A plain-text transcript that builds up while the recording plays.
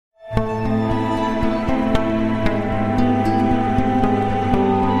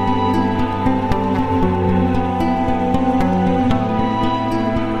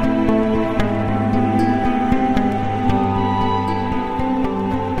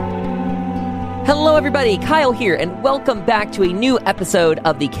Hello, everybody. Kyle here, and welcome back to a new episode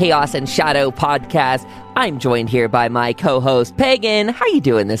of the Chaos and Shadow podcast. I'm joined here by my co-host, Pagan. How you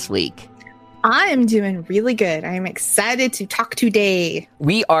doing this week? I'm doing really good. I'm excited to talk today.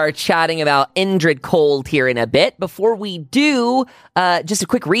 We are chatting about Indrid Cold here in a bit. Before we do, just a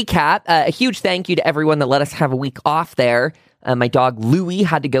quick recap. A huge thank you to everyone that let us have a week off there. My dog, Louie,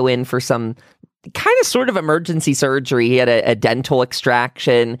 had to go in for some kind of sort of emergency surgery. He had a dental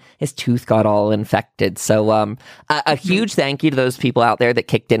extraction. His tooth got all infected. So a huge thank you to those people out there that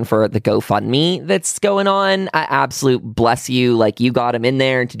kicked in for the GoFundMe that's going on. Absolute bless you. Like, you got him in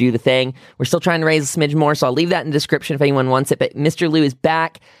there to do the thing. We're still trying to raise a smidge more, so I'll leave that in the description if anyone wants it. But Mr. Lou is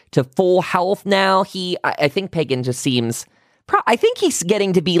back to full health now. I think Pagan just seems... I think he's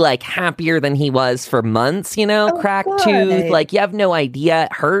getting to be like happier than he was for months, you know, cracked tooth. Like, you have no idea,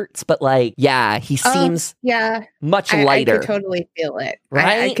 it hurts, but like, yeah, he seems much lighter. I could totally feel it.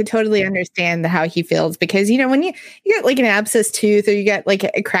 Right? I could totally understand how he feels because, you know, when you get like an abscess tooth or you get like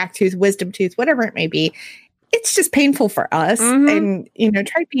a cracked tooth, wisdom tooth, whatever it may be, it's just painful for us. And, you know,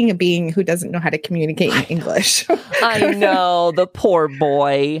 try being a being who doesn't know how to communicate in English. I know, the poor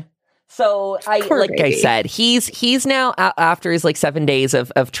boy. So I said, he's now after his like 7 days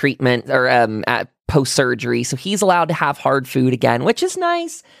of treatment or post surgery. So he's allowed to have hard food again, which is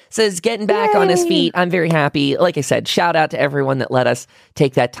nice. So he's getting back on his feet. I'm very happy. Like I said, shout out to everyone that let us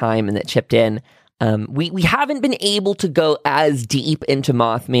take that time and that chipped in. We haven't been able to go as deep into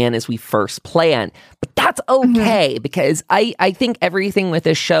Mothman as we first planned, but that's okay because I think everything with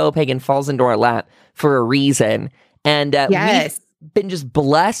this show, Pagan, falls into our lap for a reason. And we've been just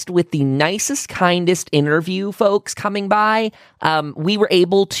blessed with the nicest, kindest interview folks coming by. We were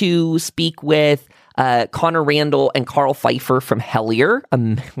able to speak with Connor Randall and Carl Pfeiffer from Hellier.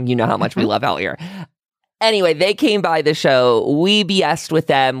 You know how much we love Hellier. Anyway, they came by the show. We BS'd with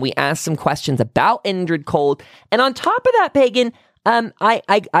them. We asked some questions about Indrid Cold. And on top of that, Pagan,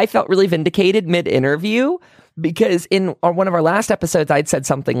 I felt really vindicated mid-interview because in one of our last episodes, I'd said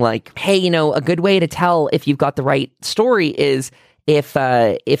something like, hey, you know, a good way to tell if you've got the right story is if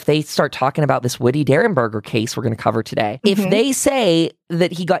they start talking about this Woody Derenberger case we're going to cover today. If they say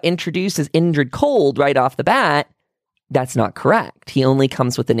that he got introduced as Indrid Cold right off the bat, that's not correct. He only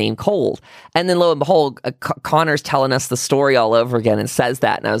comes with the name Cold. And then lo and behold, Connor's telling us the story all over again and says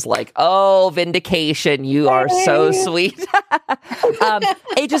that. And I was like, oh, vindication. You are so sweet.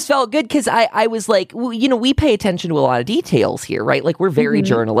 It just felt good because I was like, well, you know, we pay attention to a lot of details here, right? Like, we're very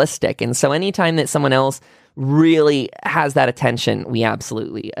journalistic. And so anytime that someone else really has that attention, we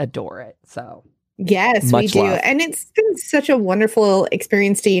absolutely adore it. So... Yes, we do. And it's been such a wonderful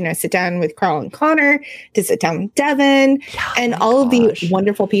experience to, you know, sit down with Carl and Connor, to sit down with Devin, and all of the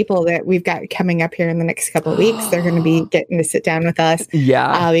wonderful people that we've got coming up here in the next couple of weeks. They're going to be getting to sit down with us.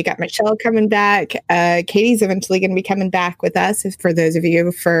 Yeah. We got Michelle coming back. Katie's eventually going to be coming back with us. For those of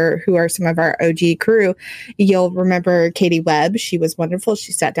you who are some of our OG crew, you'll remember Katie Webb. She was wonderful.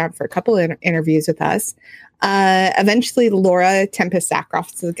 She sat down for a couple of interviews with us. Eventually, Laura Tempest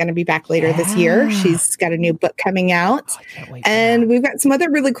Sackroff is going to be back later this year. She's got a new book coming out. And we've got some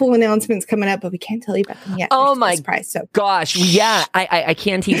other really cool announcements coming up, but we can't tell you about them yet. Oh my gosh. Yeah, I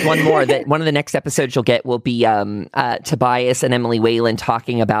can tease one more. That one of the next episodes you'll get will be Tobias and Emily Whalen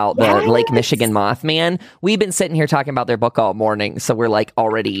talking about the Lake Michigan Mothman. We've been sitting here talking about their book all morning, so we're like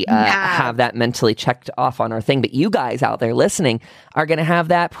already have that mentally checked off on our thing. But you guys out there listening are going to have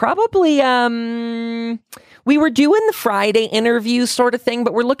that probably... We were doing the Friday interview sort of thing,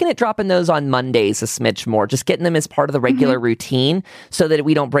 but we're looking at dropping those on Mondays a smidge more, just getting them as part of the regular routine so that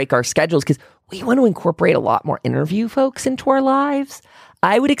we don't break our schedules because we want to incorporate a lot more interview folks into our lives.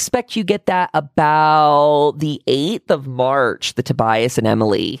 I would expect you get that about the 8th of March, the Tobias and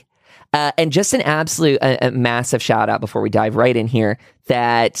Emily. And just an absolute a massive shout out before we dive right in here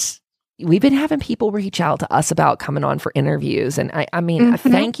that... We've been having people reach out to us about coming on for interviews. And I mean,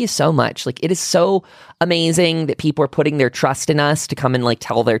 thank you so much. Like, it is so amazing that people are putting their trust in us to come and like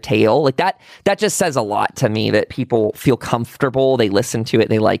tell their tale. Like that just says a lot to me that people feel comfortable. They listen to it.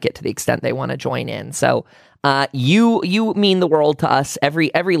 They like it to the extent they want to join in. So you mean the world to us,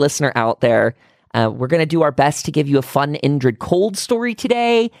 every listener out there. We're going to do our best to give you a fun Indrid Cold story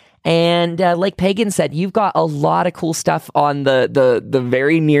today. And like Pagan said, you've got a lot of cool stuff on the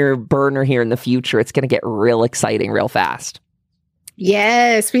very near burner here in the future. It's going to get real exciting real fast.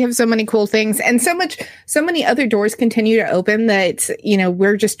 Yes, we have so many cool things and so many other doors continue to open that, you know,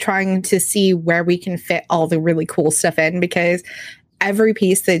 we're just trying to see where we can fit all the really cool stuff in because every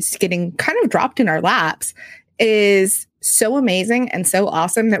piece that's getting kind of dropped in our laps is so amazing and so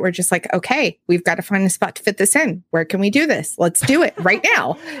awesome that we're just like, okay, we've got to find a spot to fit this in. Where can we do this? Let's do it right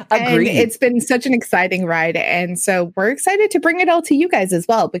now. And it's been such an exciting ride. And so we're excited to bring it all to you guys as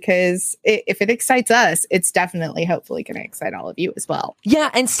well, because if it excites us, it's definitely hopefully going to excite all of you as well. Yeah.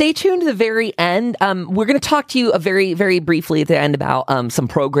 And stay tuned to the very end. We're going to talk to you very, very briefly at the end about some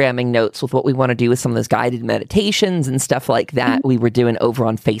programming notes with what we want to do with some of those guided meditations and stuff like that we were doing over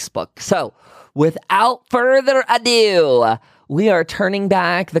on Facebook. So without further ado, we are turning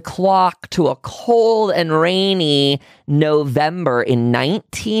back the clock to a cold and rainy November in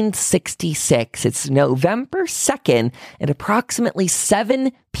 1966. It's November 2nd at approximately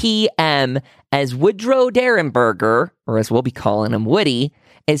 7 p.m. as Woodrow Derenberger, or as we'll be calling him, Woody,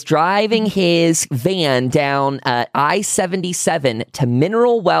 is driving his van down I-77 to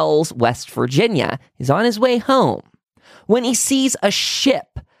Mineral Wells, West Virginia. He's on his way home when he sees a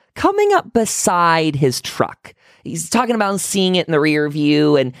ship coming up beside his truck. He's talking about seeing it in the rear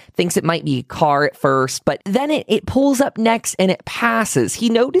view and thinks it might be a car at first, but then it pulls up next and it passes. He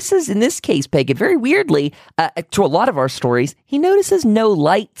notices, in this case, Pagan, very weirdly, to a lot of our stories, he notices no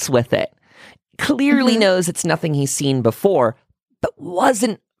lights with it. Clearly knows it's nothing he's seen before, but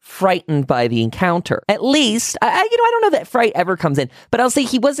wasn't frightened by the encounter. At least, I don't know that fright ever comes in, but I'll say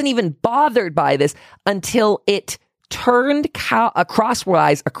he wasn't even bothered by this until it turned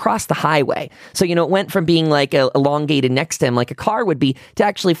crosswise across the highway. So, it went from being like elongated next to him like a car would be to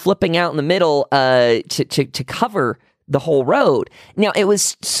actually flipping out in the middle to cover the whole road. Now, it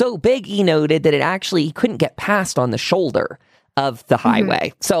was so big, he noted, that he couldn't get past on the shoulder of the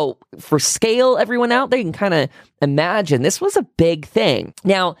highway. So for scale, everyone out there, you can kind of imagine this was a big thing.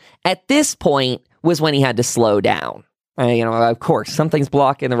 Now, at this point was when he had to slow down. Of course, something's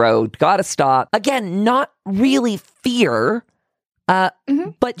blocking the road. Got to stop. Again, not really fear,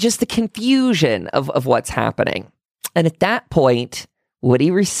 but just the confusion of what's happening. And at that point,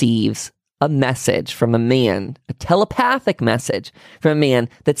 Woody receives a message from a man, a telepathic message from a man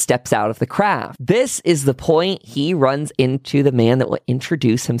that steps out of the craft. This is the point he runs into the man that will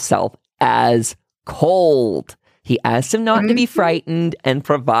introduce himself as Cold. He asks him not to be frightened and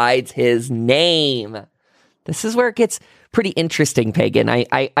provides his name. This is where it gets pretty interesting, Pagan.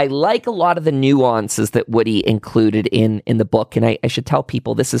 I like a lot of the nuances that Woody included in the book, and I should tell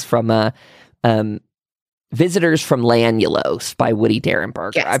people this is from Visitors from Lanulos by Woody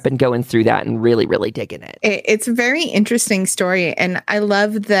Derenberger. Yes. I've been going through that and really, really digging it. It's a very interesting story, and I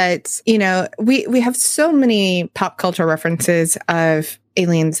love that, we have so many pop culture references of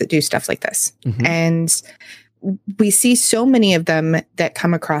aliens that do stuff like this, and we see so many of them that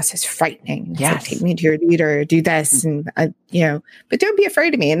come across as frightening. Yes. Like, take me to your leader, do this, and, but don't be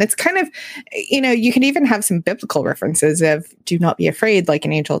afraid of me. And it's kind of, you can even have some biblical references of do not be afraid, like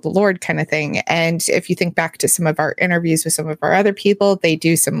an angel of the Lord kind of thing. And if you think back to some of our interviews with some of our other people, they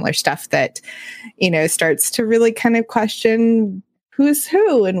do similar stuff that, starts to really kind of question who's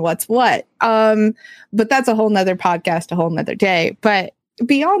who and what's what. But that's a whole nother podcast, a whole nother day. But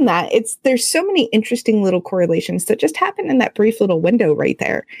beyond that, there's so many interesting little correlations that just happen in that brief little window right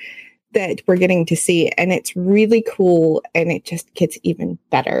there that we're getting to see. And it's really cool. And it just gets even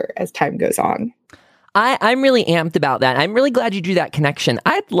better as time goes on. I'm really amped about that. I'm really glad you drew that connection.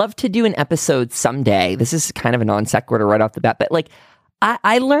 I'd love to do an episode someday. This is kind of a non sequitur right off the bat, but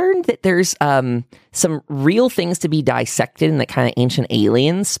I learned that there's some real things to be dissected in the kind of ancient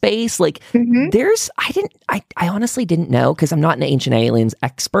alien space. I honestly didn't know, because I'm not an ancient aliens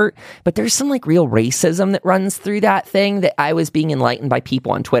expert, but there's some real racism that runs through that thing that I was being enlightened by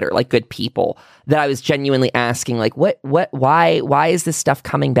people on Twitter, good people, that I was genuinely asking, why is this stuff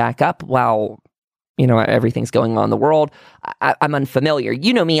coming back up while everything's going on in the world? I'm unfamiliar.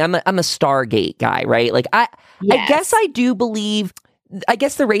 You know me, I'm a Stargate guy, right? I guess I do believe. I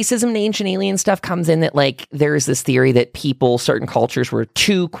guess the racism and ancient alien stuff comes in that there's this theory that certain cultures were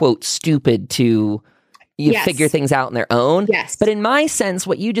too, quote, stupid to figure things out on their own. Yes. But in my sense,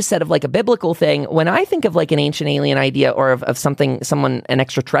 what you just said of a biblical thing, when I think of an ancient alien idea or of someone, an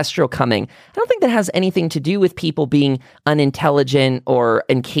extraterrestrial coming, I don't think that has anything to do with people being unintelligent or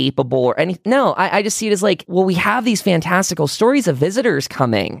incapable or anything. No, I just see it as we have these fantastical stories of visitors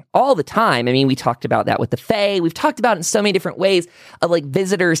coming all the time. I mean, we talked about that with the Fae. We've talked about it in so many different ways of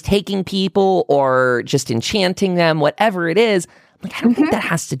visitors taking people or just enchanting them, whatever it is. I don't think that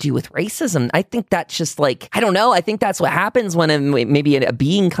has to do with racism. I think that's just I don't know. I think that's what happens when maybe a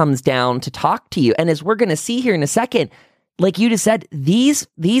being comes down to talk to you. And as we're going to see here in a second, like you just said, these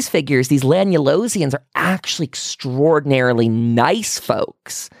figures, these Lanulosians, are actually extraordinarily nice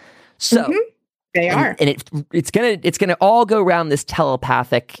folks. So They are. And it's gonna all go around this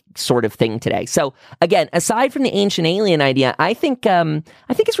telepathic sort of thing today. So again, aside from the ancient alien idea, I think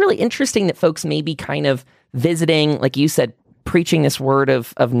it's really interesting that folks may be kind of visiting, like you said, preaching this word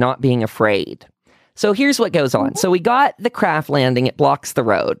of not being afraid. So here's what goes on. So we got the craft landing. It blocks the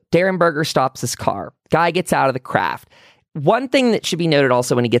road. Derenberger stops his car. Guy gets out of the craft. One thing that should be noted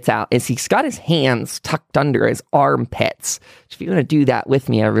also when he gets out is he's got his hands tucked under his armpits. If you want to do that with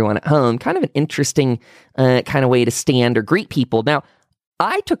me, everyone at home, kind of an interesting kind of way to stand or greet people. Now,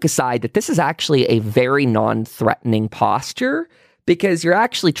 I took aside that this is actually a very non-threatening posture because you're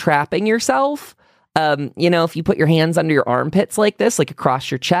actually trapping yourself. If you put your hands under your armpits like this, like across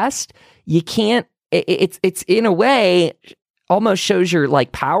your chest, you can't, it's in a way almost shows you're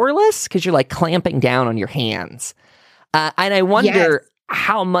like powerless because you're like clamping down on your hands. And I wonder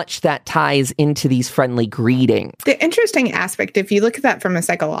how much that ties into these friendly greetings. The interesting aspect, if you look at that from a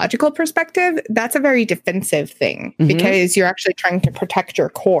psychological perspective, that's a very defensive thing because you're actually trying to protect your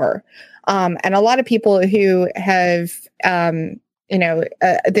core. And a lot of people who have,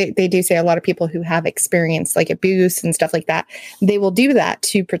 they do say a lot of people who have experienced like abuse and stuff like that, they will do that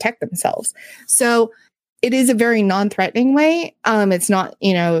to protect themselves. So it is a very non-threatening way. It's not,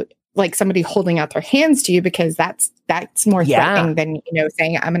 like somebody holding out their hands to you because that's more threatening than,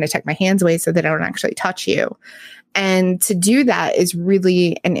 saying I'm going to take my hands away so that I don't actually touch you. And to do that is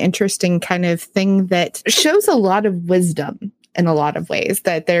really an interesting kind of thing that shows a lot of wisdom in a lot of ways,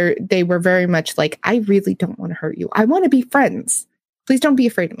 that they were very much like, I really don't want to hurt you. I want to be friends. Please don't be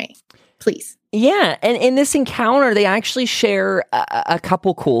afraid of me. Please. Yeah. And in this encounter, they actually share a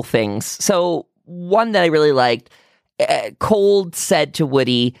couple cool things. So one that I really liked, Cold said to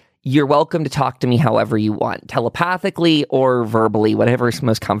Woody, "You're welcome to talk to me however you want, telepathically or verbally, whatever's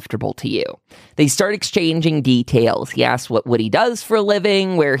most comfortable to you." They start exchanging details. He asks what Woody does for a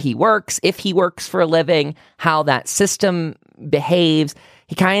living, where he works, if he works for a living, how that system behaves.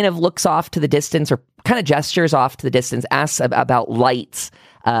 He kind of looks off to the distance or kind of gestures off to the distance, asks about lights.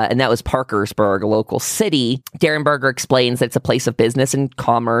 And that was Parkersburg, a local city. Derenberger explains that it's a place of business and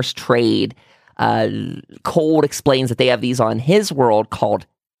commerce, trade. Cold explains that they have these on his world called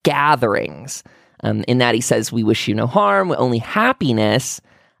gatherings. In that he says, "We wish you no harm, only happiness,"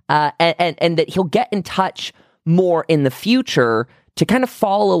 and that he'll get in touch more in the future to kind of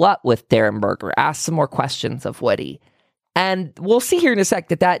follow up with Derenberger, ask some more questions of Woody. And we'll see here in a sec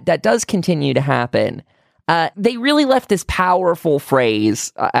that does continue to happen. They really left this powerful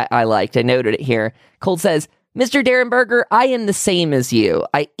phrase I liked. I noted it here. Cold says, "Mr. Derenberger, I am the same as you.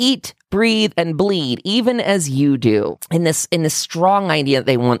 I eat, breathe, and bleed, even as you do." In this strong idea that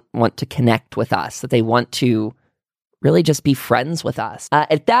they want to connect with us, that they want to really just be friends with us.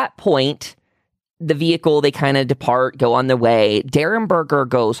 At that point, the vehicle, they kind of depart, go on their way. Derenberger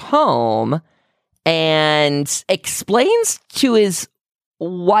goes home and explains to his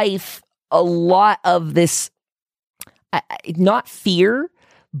wife a lot of this, not fear,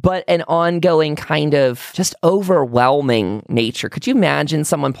 but an ongoing kind of just overwhelming nature. Could you imagine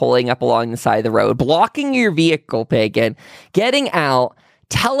someone pulling up along the side of the road, blocking your vehicle, Pagan, getting out,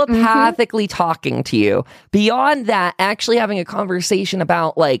 telepathically talking to you? Beyond that, actually having a conversation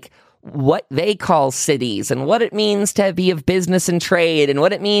about like what they call cities and what it means to be of business and trade and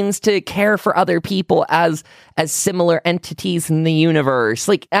what it means to care for other people as similar entities in the universe.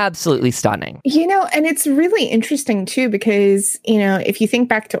 Like, absolutely stunning. And it's really interesting too, because, if you think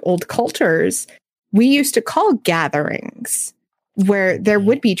back to old cultures, we used to call gatherings where there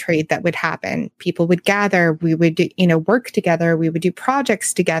would be trade that would happen. People would gather, we would, work together, we would do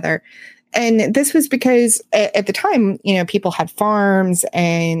projects together. And this was because at the time, people had farms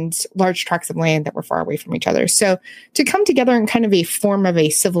and large tracts of land that were far away from each other. So to come together in kind of a form of a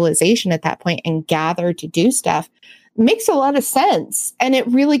civilization at that point and gather to do stuff makes a lot of sense. And it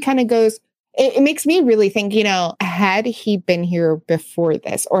really kind of goes, it makes me really think, had he been here before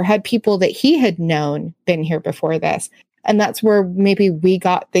this, or had people that he had known been here before this? And that's where maybe we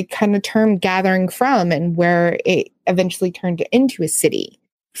got the kind of term gathering from, and where it eventually turned into a city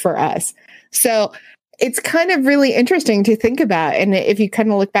for us. So it's kind of really interesting to think about. And if you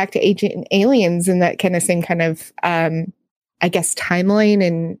kind of look back to Ancient Aliens and that kind of same kind of, timeline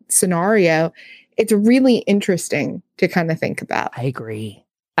and scenario, it's really interesting to kind of think about. I agree.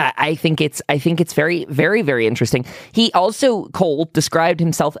 I think it's very, very, very interesting. He also, Cold, described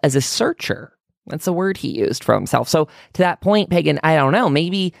himself as a searcher. That's a word he used for himself. So to that point, Pagan, I don't know,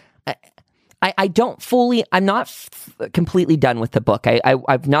 maybe I'm not completely done with the book.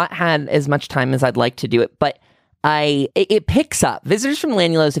 I've not had as much time as I'd like to do it, but it picks up. Visitors from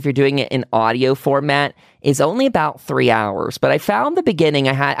Lanyulos, if you're doing it in audio format, is only about 3 hours. But I found the beginning.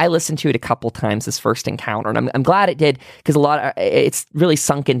 I listened to it a couple times, this first encounter, and I'm glad it did, because it's really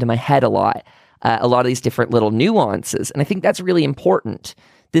sunk into my head a lot of these different little nuances, and I think that's really important.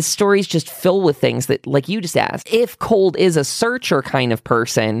 This story is just filled with things that, like you just asked, if Cold is a searcher kind of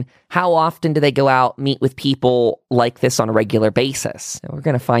person, how often do they go out, meet with people like this on a regular basis? And we're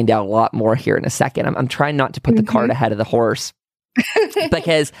going to find out a lot more here in a second. I'm trying not to put the cart ahead of the horse.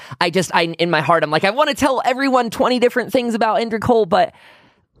 Because I in my heart, I'm like, I want to tell everyone 20 different things about Indrid Cold, but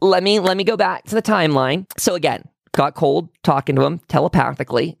let me go back to the timeline. So again, got Cold talking to him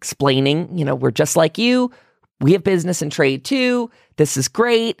telepathically, explaining, we're just like you. We have business and trade too. This is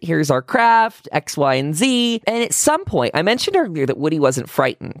great. Here's our craft, X, Y, and Z. And at some point, I mentioned earlier that Woody wasn't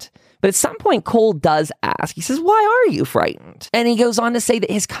frightened. But at some point, Cold does ask, he says, why are you frightened? And he goes on to say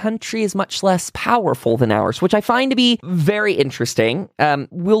that his country is much less powerful than ours, which I find to be very interesting.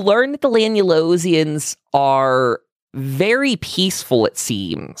 We'll learn that the Lanyulosians are very peaceful, it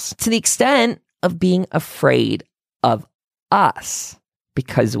seems, to the extent of being afraid of us,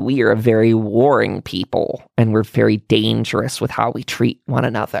 because we are a very warring people and we're very dangerous with how we treat one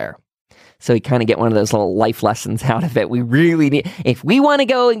another. So we kind of get one of those little life lessons out of it. We really need, if we want to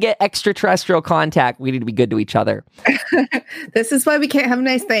go and get extraterrestrial contact, we need to be good to each other. This is why we can't have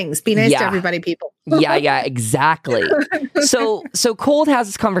nice things. Be nice to everybody, people. Yeah, exactly. So Cold has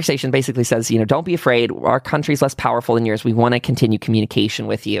this conversation, basically says, don't be afraid. Our country's less powerful than yours. We want to continue communication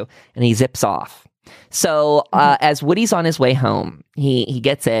with you. And he zips off. So as Woody's on his way home, he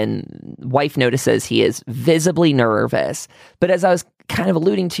gets in. Wife notices he is visibly nervous. But as I was kind of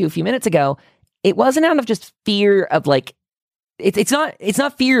alluding to a few minutes ago, it wasn't out of just fear of it's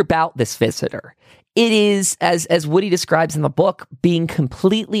not fear about this visitor. It is, as Woody describes in the book, being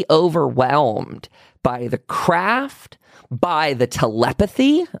completely overwhelmed by the craft, by the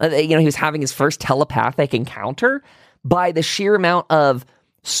telepathy. He was having his first telepathic encounter, by the sheer amount of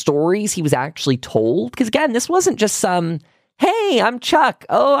stories he was actually told. Because again, this wasn't just some, hey, I'm Chuck.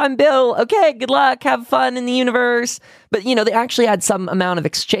 Oh, I'm Bill. Okay, good luck. Have fun in the universe. But, they actually had some amount of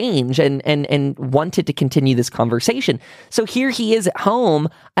exchange and wanted to continue this conversation. So here he is at home.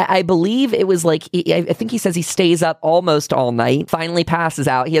 I believe it was I think he says he stays up almost all night, finally passes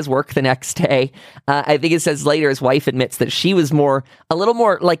out. He has work the next day. I think it says later his wife admits that she was a little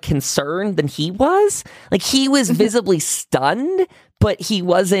more concerned than he was. He was visibly stunned, but he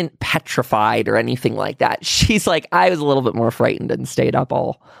wasn't petrified or anything like that. She's like, I was a little bit more frightened and stayed up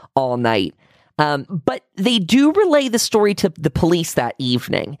all night. But they do relay the story to the police that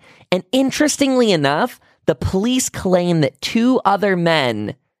evening. And interestingly enough, the police claim that 2 other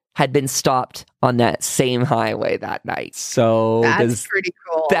men had been stopped on that same highway that night. So that's pretty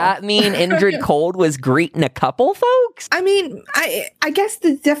cool. That mean Indrid Cold was greeting a couple folks? I mean, I guess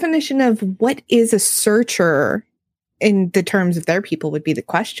the definition of what is a searcher in the terms of their people would be the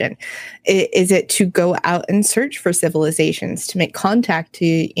question. Is it to go out and search for civilizations, to make contact,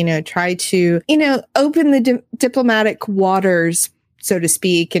 to, try to, open the diplomatic waters, so to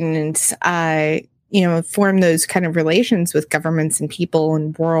speak, and, form those kind of relations with governments and people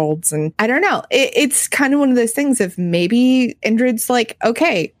and worlds. And I don't know. It's kind of one of those things of maybe Indrid's like,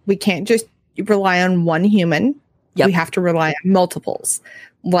 okay, we can't just rely on one human. Yep. We have to rely on multiples.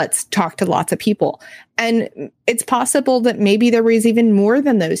 Let's talk to lots of people. And it's possible that maybe there was even more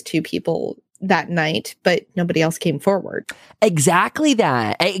than those 2 people that night, but nobody else came forward. Exactly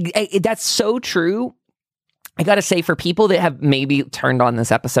that. That's so true. I got to say, for people that have maybe turned on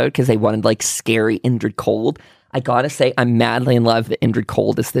this episode because they wanted scary Indrid Cold, I got to say, I'm madly in love that Indrid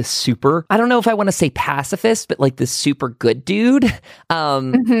Cold is this super, I don't know if I want to say pacifist, but this super good dude.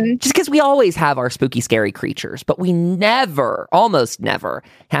 Just because we always have our spooky, scary creatures, but we almost never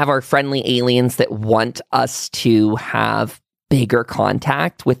have our friendly aliens that want us to have bigger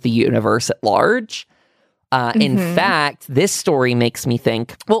contact with the universe at large. In fact, this story makes me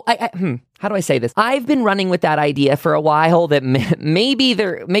think, well, how do I say this? I've been running with that idea for a while that maybe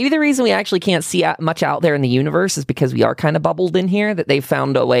the reason we actually can't see much out there in the universe is because we are kind of bubbled in here, that they've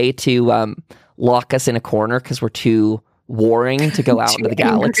found a way to lock us in a corner because we're too warring to go out into the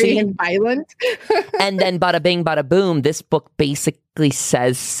galaxy. And violent. And then bada bing, bada boom, this book basically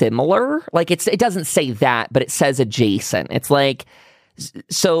says similar. It doesn't say that, but it says adjacent. It's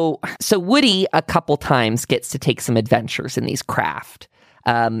so Woody a couple times gets to take some adventures in these craft.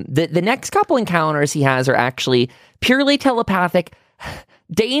 The next couple encounters he has are actually purely telepathic,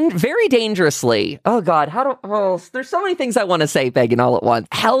 very dangerously. Oh God, there's so many things I want to say, Megan, all at once.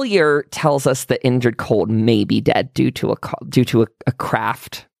 Hellier tells us that Indrid Cold may be dead due to a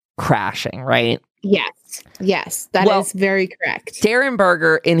craft crashing, right? Yes. Yes, that is very correct. Darren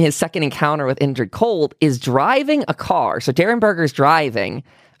Berger, in his second encounter with Indrid Cold, is driving a car. So Darren Berger's driving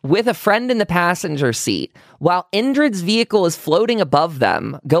with a friend in the passenger seat while Indrid's vehicle is floating above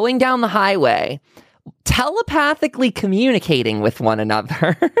them, going down the highway, telepathically communicating with one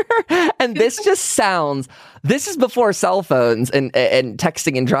another. And this is before cell phones and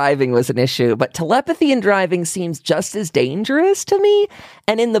texting and driving was an issue, but telepathy and driving seems just as dangerous to me.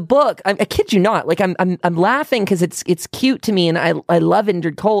 And in the book, I kid you not, like I'm laughing because it's cute to me, and I love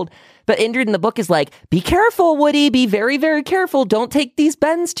Indrid Cold. But Indrid in the book is like, be careful, Woody, be very, very careful. Don't take these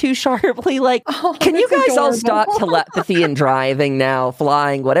bends too sharply. Like, can you guys all stop telepathy and driving now,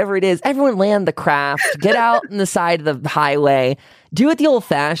 flying, whatever it is? Everyone land the craft, get out on the side of the highway. Do it the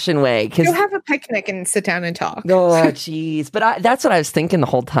old-fashioned way. Go have a picnic and sit down and talk. Oh, jeez. But that's what I was thinking the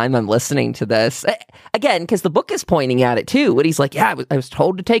whole time I'm listening to this. Again, because the book is pointing at it, too. Woody's like, yeah, I was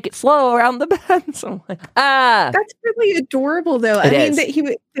told to take it slow around the bend. So I'm like, That's really adorable, though.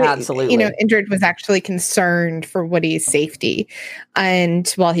 Absolutely. Indrid was actually concerned for Woody's safety and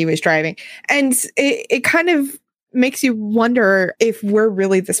while he was driving. And it kind of makes you wonder if we're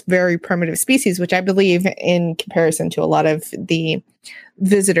really this very primitive species, which I believe in comparison to a lot of the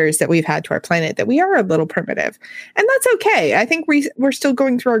visitors that we've had to our planet, that we are a little primitive. And that's okay. I think we're still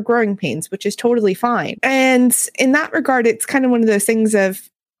going through our growing pains, which is totally fine. And in that regard, it's kind of one of those things of,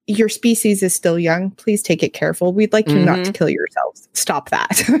 your species is still young. Please take it careful. We'd like you not to kill yourselves. Stop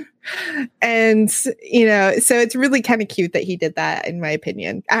that. And, so it's really kind of cute that he did that, in my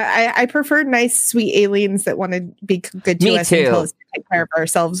opinion. I prefer nice, sweet aliens that want to be good to us and tell us to take care of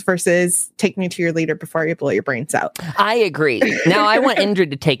ourselves versus take me to your leader before you blow your brains out. I agree. Now, I want Indrid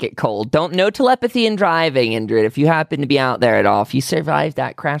to take it cold. No telepathy and driving, Indrid. If you happen to be out there at all, if you survived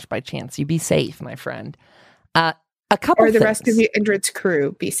that crash by chance, you be safe, my friend. A couple or the things. rest of Indrid's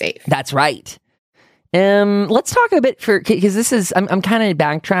crew, be safe. That's right. Let's talk a bit because this is, I'm kind of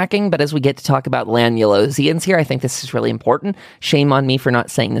backtracking, but as we get to talk about Lannulosians here, I think this is really important. Shame on me for not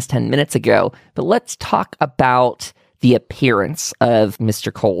saying this 10 minutes ago, but let's talk about the appearance of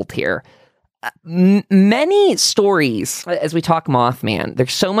Mr. Cold here. Many stories, as we talk Mothman,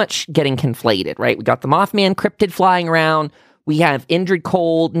 there's so much getting conflated, right? We got the Mothman cryptid flying around. We have Indrid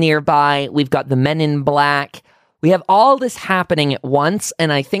Cold nearby. We've got the Men in Black. We have all this happening at once,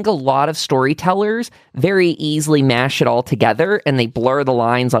 and I think a lot of storytellers very easily mash it all together, and they blur the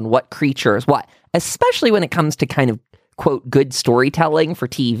lines on what creature is what, especially when it comes to kind of, quote, good storytelling for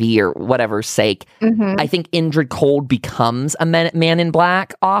TV or whatever's sake. I think Indrid Cold becomes a man in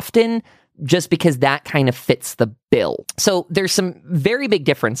black often, just because that kind of fits the bill. So there's some very big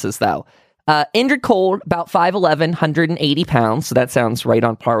differences, though. Indrid Cold, about 5'11", 180 pounds, so that sounds right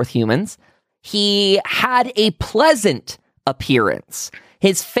on par with humans. He had a pleasant appearance.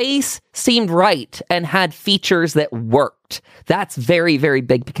 His face seemed right and had features that worked. That's very, very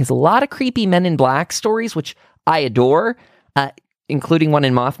big because a lot of creepy Men in Black stories, which I adore, including one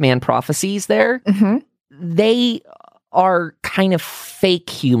in Mothman Prophecies there, they are kind of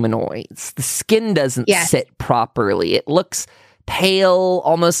fake humanoids. The skin doesn't sit properly. It looks pale,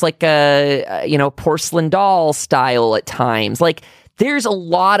 almost like a porcelain doll style at times. Like, there's a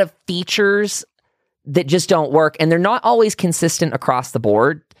lot of features that just don't work, and they're not always consistent across the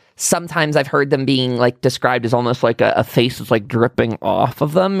board. Sometimes I've heard them being like described as almost like a face that's like dripping off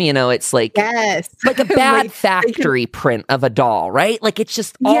of them. It's like, like a bad like, factory print of a doll, right? Like it's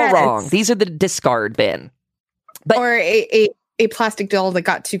just all wrong. These are the discard bin. Or a plastic doll that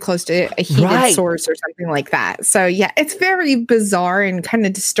got too close to a heated source or something like that. So it's very bizarre and kind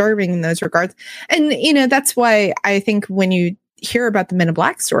of disturbing in those regards. And, that's why I think when you hear about the Men in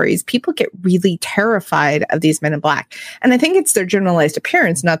Black stories, people get really terrified of these Men in Black. And I think it's their generalized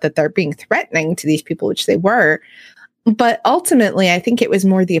appearance, not that they're being threatening to these people, which they were. But ultimately, I think it was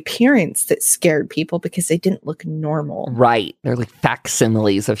more the appearance that scared people because they didn't look normal. Right. They're like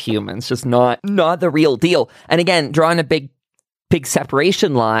facsimiles of humans, just not the real deal. And again, drawing a big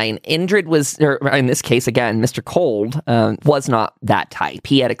separation line, Indrid was, or in this case, again, Mr. Cold was not that type.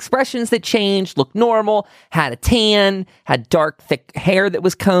 He had expressions that changed, looked normal, had a tan, had dark, thick hair that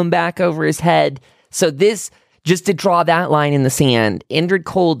was combed back over his head. So this, just to draw that line in the sand, Indrid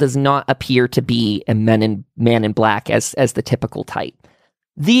Cold does not appear to be a man in black as the typical type.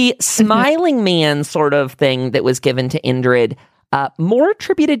 The smiling man sort of thing that was given to Indrid, more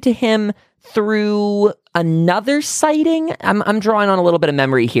attributed to him through another sighting. I'm drawing on a little bit of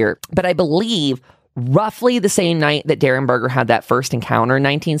memory here, but I believe roughly the same night that Darren Berger had that first encounter in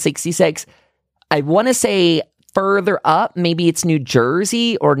 1966, I want to say further up. Maybe it's New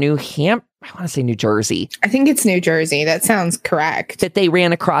Jersey or New Hampshire. I want to say New Jersey. I think it's New Jersey. That sounds correct. That they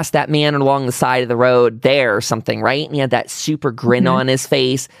ran across that man along the side of the road there or something, right? And he had that super grin on his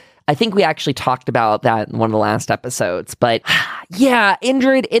face. I think we actually talked about that in one of the last episodes. But yeah,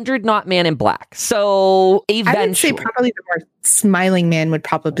 Indrid, not Man in Black. So eventually, I would say probably the more Smiling Man would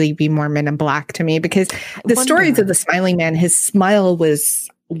probably be more Men in Black to me, because the stories of the Smiling Man, his smile was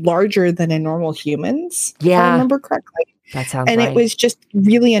larger than a normal human's. Yeah, if I remember correctly. That sounds and right. It was just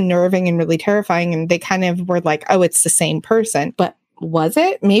really unnerving and really terrifying. And they kind of were like, oh, it's the same person. But was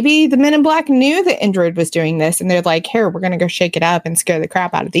it? Maybe the Men in Black knew that Indrid was doing this. And they're like, here, we're going to go shake it up and scare the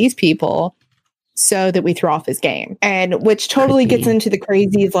crap out of these people so that we throw off his game. And which totally gets into the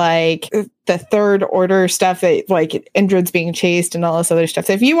crazy, like the third order stuff that like Indrid's being chased and all this other stuff.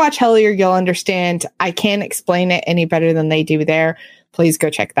 So if you watch Hellier, you'll understand. I can't explain it any better than they do there. Please go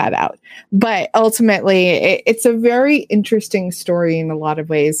check that out. But ultimately, it's a very interesting story in a lot of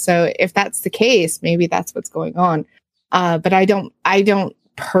ways. So if that's the case, maybe that's what's going on. But I don't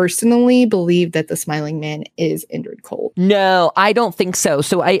personally believe that the Smiling Man is Indrid Cold. No, I don't think so.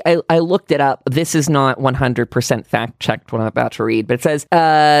 So I looked it up. This is not 100% fact checked what I'm about to read, but it says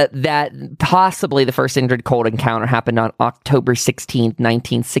that possibly the first Indrid Cold encounter happened on October 16th,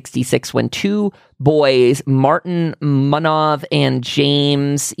 1966, when two boys, Martin Munov and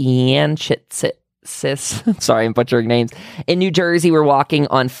James Yanchitsit, sorry, I'm butchering names, in New Jersey were walking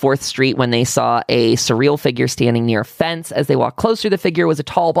on 4th Street when they saw a surreal figure standing near a fence. As they walked closer, the figure was a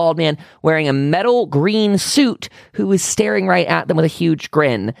tall, bald man wearing a metal green suit who was staring right at them with a huge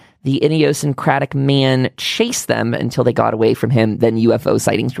grin. The idiosyncratic man chased them until they got away from him. Then UFO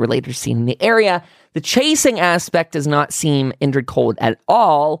sightings were later seen in the area. The chasing aspect does not seem Indrid Cold at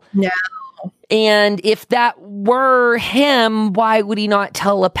all. No. And if that were him, why would he not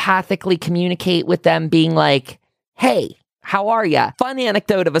telepathically communicate with them, being like, hey, how are ya? Fun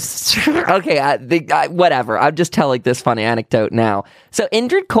anecdote of whatever. I'm just telling this fun anecdote now. So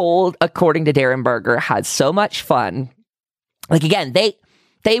Indrid Cold, according to Darren Berger, had so much fun. Like, again,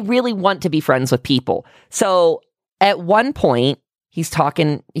 they really want to be friends with people. So at one point, he's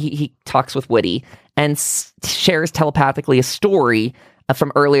talking, he talks with Woody and shares telepathically a story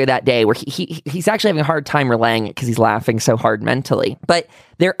from earlier that day where he's actually having a hard time relaying it because he's laughing so hard mentally. But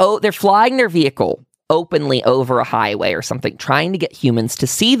they're flying their vehicle openly over a highway or something, trying to get humans to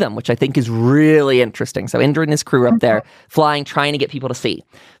see them, which I think is really interesting. So Indrid and his crew up there flying, trying to get people to see.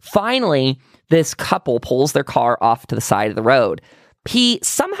 Finally, this couple pulls their car off to the side of the road. He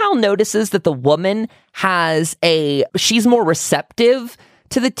somehow notices that the woman she's more receptive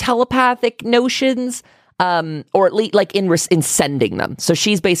to the telepathic notions, or at least like in sending them. So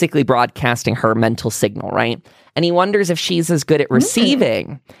she's basically broadcasting her mental signal, right? And he wonders if she's as good at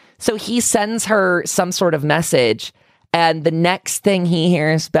receiving. So he sends her some sort of message, and the next thing he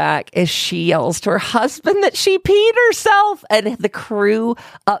hears back is she yells to her husband that she peed herself, and the crew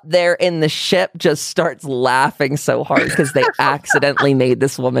up there in the ship just starts laughing so hard because they accidentally made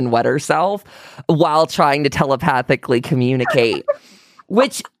this woman wet herself while trying to telepathically communicate.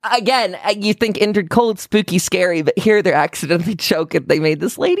 Which, again, you think Indrid Cold, spooky, scary, but here they're accidentally joking. They made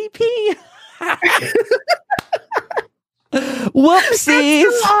this lady pee. Whoopsies.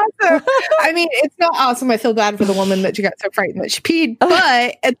 So awesome. I mean, it's not awesome. I feel bad for the woman that she got so frightened that she peed.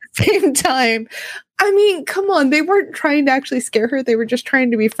 But at the same time, I mean, come on. They weren't trying to actually scare her. They were just trying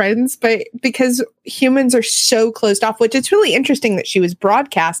to be friends. But because humans are so closed off, which it's really interesting that she was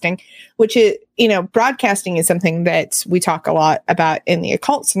broadcasting, which is, broadcasting is something that we talk a lot about in the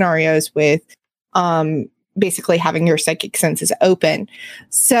occult scenarios with basically having your psychic senses open.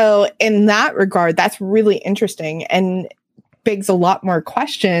 So in that regard, that's really interesting and begs a lot more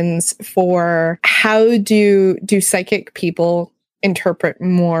questions for how do psychic people interpret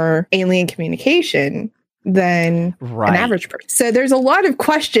more alien communication than an average person. So there's a lot of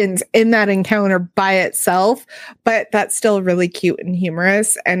questions in that encounter by itself, but that's still really cute and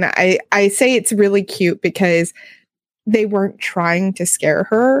humorous. And I say it's really cute because they weren't trying to scare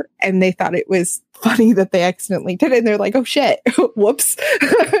her and they thought it was funny that they accidentally did it. And they're like, oh shit, whoops.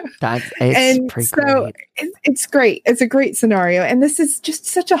 It's great. It's a great scenario. And this is just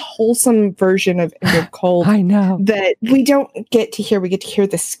such a wholesome version of Indrid Cold. I know. That we don't get to hear. We get to hear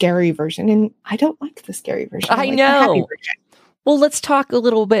the scary version. And I don't like the scary version. I know. The happy version. Well, let's talk a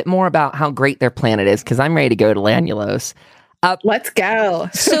little bit more about how great their planet is, because I'm ready to go to Lanulos. Let's go.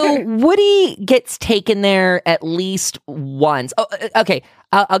 So Woody gets taken there at least once. Oh, okay.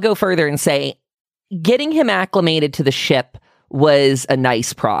 I'll go further and say getting him acclimated to the ship was a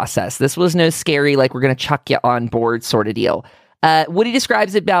nice process. This was no scary, like we're going to chuck you on board sort of deal. Woody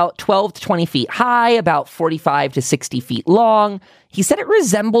describes it about 12 to 20 feet high, about 45 to 60 feet long. He said it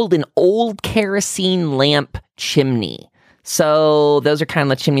resembled an old kerosene lamp chimney. So those are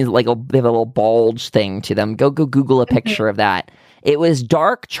kind of the chimneys, like they have a little bulge thing to them. Go Google a picture of that. It was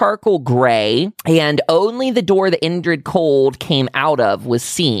dark charcoal gray, and only the door that Indrid Cold came out of was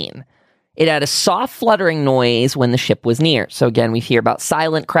seen. It had a soft fluttering noise when the ship was near. So again, we hear about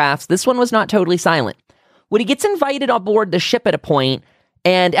silent crafts. This one was not totally silent. Woody gets invited on board the ship at a point,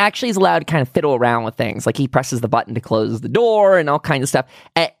 and actually is allowed to kind of fiddle around with things. Like he presses the button to close the door and all kinds of stuff.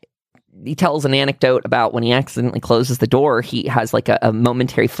 He tells an anecdote about when he accidentally closes the door, he has like a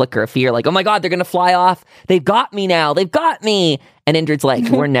momentary flicker of fear, like, oh my God, they're going to fly off. They've got me now. They've got me. And Indrid's like,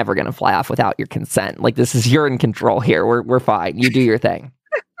 we're never going to fly off without your consent. Like, this is, you're in control here. We're fine. You do your thing.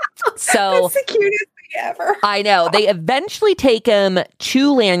 So that's the cutest thing ever. I know. They eventually take him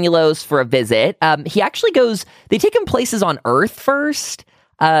to Lanulos for a visit. He actually goes, they take him places on Earth first.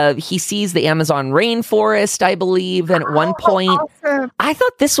 He sees the Amazon rainforest, I believe. And at one point, awesome. I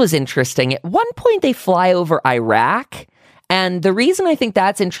thought this was interesting. At one point, they fly over Iraq. And the reason I think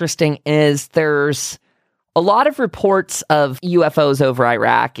that's interesting is there's a lot of reports of UFOs over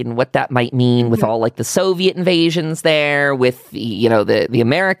Iraq and what that might mean with all like the Soviet invasions there, with the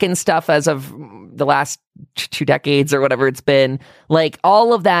American stuff as of the last 2 decades or whatever it's been, like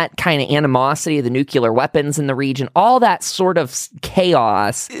all of that kind of animosity, the nuclear weapons in the region, all that sort of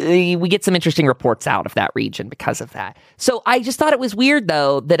chaos. We get some interesting reports out of that region because of that. So I just thought it was weird,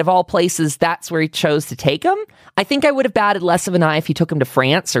 though, that of all places, that's where he chose to take him. I think I would have batted less of an eye if he took him to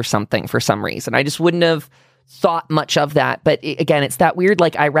France or something for some reason. I just wouldn't have thought much of that. But again, it's that weird,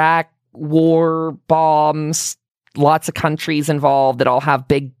 like Iraq war, bombs, lots of countries involved that all have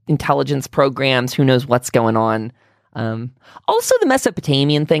big intelligence programs. Who knows what's going on? Also, the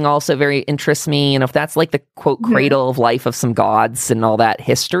Mesopotamian thing also very interests me. And if that's like the quote cradle of life of some gods and all that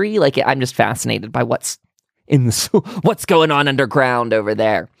history, like I'm just fascinated by what's going on underground over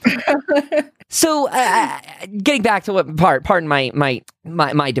there. So, getting back to what pardon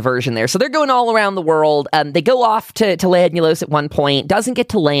my diversion there. So they're going all around the world. They go off to Lanulos at one point. Doesn't get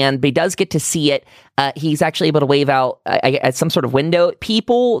to land, but he does get to see it. He's actually able to wave out at some sort of window at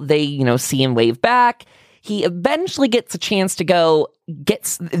people. They, see him wave back. He eventually gets a chance to go.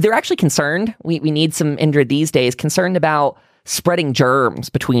 They're actually concerned. We need some Indrid these days. Concerned about spreading germs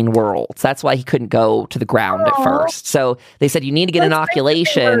between worlds. That's why he couldn't go to the ground at first. So they said you need to get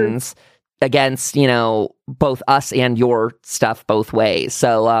inoculations against, both us and your stuff both ways.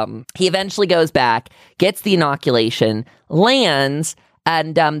 So he eventually goes back, gets the inoculation, lands,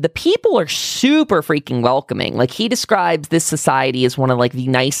 and the people are super freaking welcoming. Like he describes this society as one of like the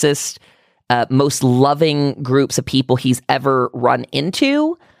nicest, most loving groups of people he's ever run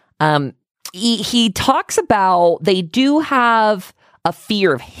into. He talks about they do have a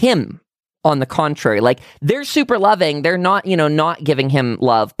fear of him. On the contrary, like they're super loving. They're not, not giving him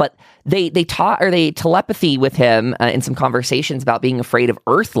love, but they telepathy with him in some conversations about being afraid of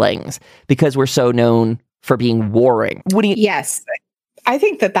Earthlings because we're so known for being warring. Yes, I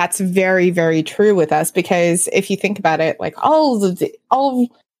think that that's very, very true with us because if you think about it, like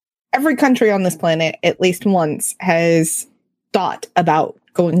every country on this planet at least once has thought about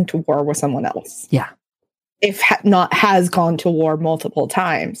going to war with someone else. Yeah, if not has gone to war multiple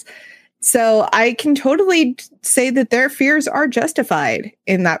times. So I can totally say that their fears are justified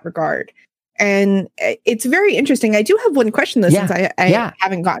in that regard. And it's very interesting. I do have one question, though, since I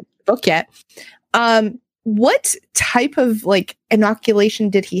haven't gotten the book yet. What type of like inoculation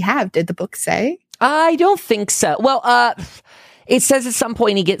did he have? Did the book say? I don't think so. Well, it says at some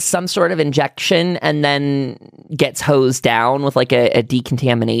point he gets some sort of injection and then gets hosed down with like a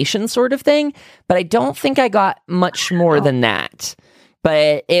decontamination sort of thing. But I don't think I got much more than that.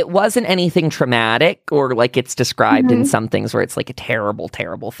 But it wasn't anything traumatic or like it's described in some things where it's like a terrible,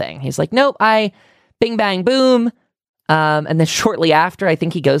 terrible thing. He's like, nope, bing, bang, boom. And then shortly after, I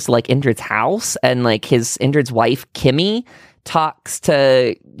think he goes to like Indrid's house and like Indrid's wife, Kimmy, talks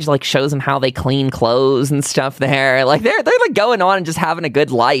to, like shows him how they clean clothes and stuff there. Like they're like going on and just having a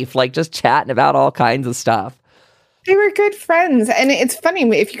good life, like just chatting about all kinds of stuff. They were good friends. And it's funny,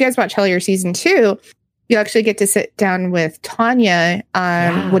 if you guys watch Hellier season 2, you actually get to sit down with Tanya,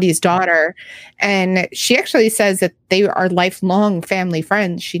 Woody's daughter, and she actually says that they are lifelong family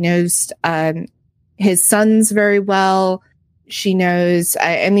friends. She knows his sons very well. She knows,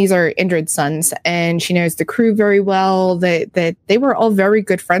 and these are Indrid's sons, and she knows the crew very well. That they were all very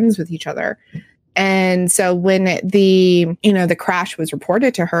good friends with each other. And so when the crash was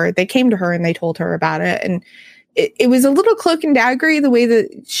reported to her, they came to her and they told her about it. And it was a little cloak and daggery the way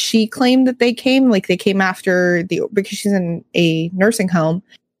that she claimed that they came. Like they came after because she's in a nursing home,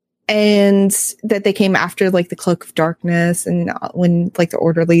 and that they came after like the cloak of darkness, and when like the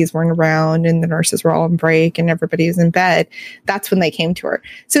orderlies weren't around and the nurses were all on break and everybody was in bed, that's when they came to her.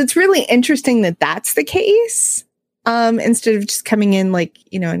 So it's really interesting that that's the case, instead of just coming in like,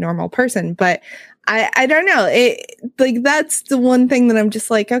 a normal person. But I don't know. That's the one thing that I'm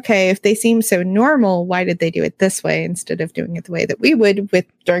just like, okay, if they seem so normal, why did they do it this way instead of doing it the way that we would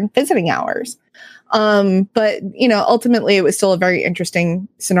during visiting hours? But ultimately it was still a very interesting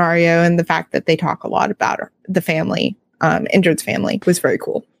scenario. And the fact that they talk a lot about the family, Indrid's family, was very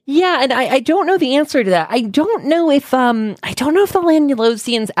cool. Yeah, and I don't know the answer to that. I don't know if the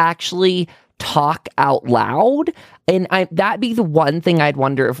Lanulosians actually talk out loud, and that'd be the one thing I'd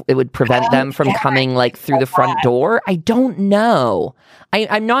wonder if it would prevent them from coming like through the front door. I don't know.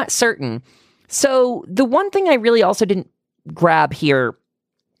 I'm not certain. So the one thing I really also didn't grab here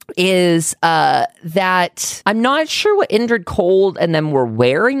is that I'm not sure what Indrid Cold and them were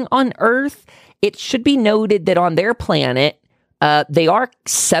wearing on Earth. It should be noted that on their planet, they are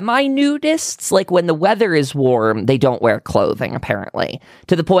semi-nudists. Like when the weather is warm, they don't wear clothing, apparently.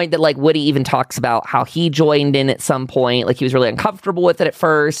 To the point that like Woody even talks about how he joined in at some point. Like he was really uncomfortable with it at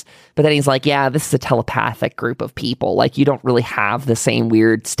first, but then he's like, yeah, this is a telepathic group of people. Like you don't really have the same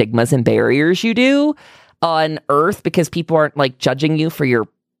weird stigmas and barriers you do on Earth because people aren't like judging you for your...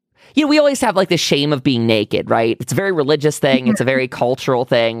 we always have like the shame of being naked, right? It's a very religious thing. It's a very cultural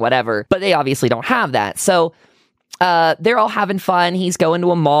thing, whatever. But they obviously don't have that. So they're all having fun. He's going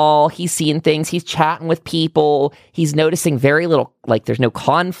to a mall. He's seeing things. He's chatting with people. He's noticing very little, like there's no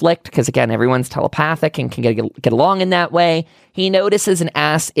conflict because, again, everyone's telepathic and can get along in that way. He notices and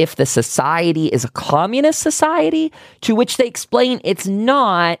asks if the society is a communist society, to which they explain it's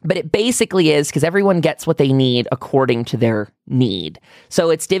not, but it basically is because everyone gets what they need according to their need.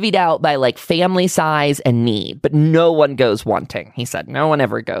 So it's divvied out by like family size and need, but no one goes wanting. He said no one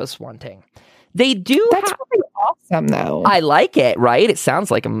ever goes wanting. They do. That's really awesome, though. I like it, right? It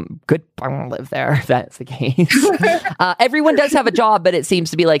sounds like I'm good. I want to live there if that's the case. Everyone does have a job, but it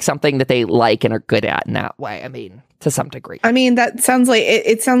seems to be like something that they like and are good at in that way. I mean, to some degree. I mean, that sounds like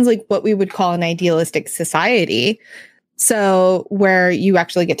it sounds like what we would call an idealistic society. So where you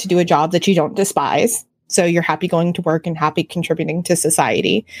actually get to do a job that you don't despise. So you're happy going to work and happy contributing to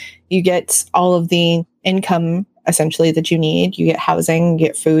society. You get all of the income essentially that you need. You get housing, you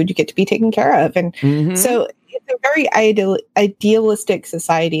get food, you get to be taken care of. And so it's a very idealistic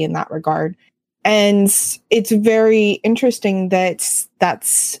society in that regard. And it's very interesting that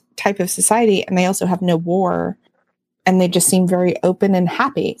that's type of society. And they also have no war. And they just seem very open and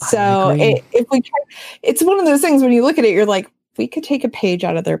happy. So it's one of those things when you look at it, you're like, we could take a page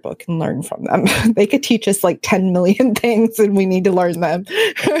out of their book and learn from them. They could teach us like 10 million things and we need to learn them.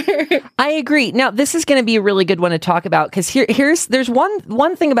 I agree. Now, this is going to be a really good one to talk about because there's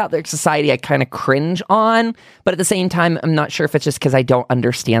one thing about their society I kind of cringe on, but at the same time, I'm not sure if it's just because I don't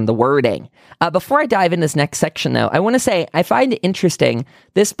understand the wording. Before I dive in this next section, though, I want to say I find it interesting.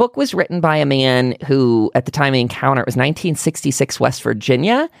 This book was written by a man who, at the time of the encounter, it was 1966 West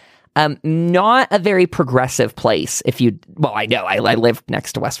Virginia. Not a very progressive place. I know I lived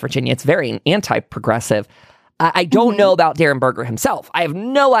next to West Virginia. It's very anti-progressive. I don't know about Darren Berger himself. I have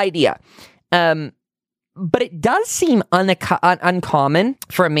no idea. But it does seem uncommon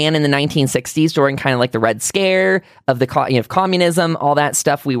for a man in the 1960s during kind of like the Red Scare of the communism, all that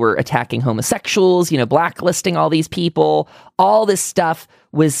stuff. We were attacking homosexuals, blacklisting all these people. All this stuff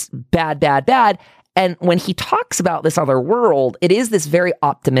was bad, bad, bad. And when he talks about this other world, it is this very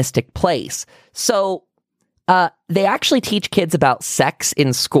optimistic place. So they actually teach kids about sex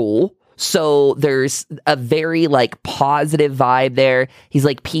in school. So there's a very like positive vibe there. He's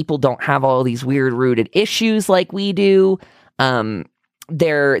like, people don't have all these weird rooted issues like we do.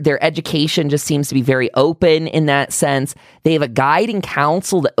 Their education just seems to be very open in that sense. They have a guiding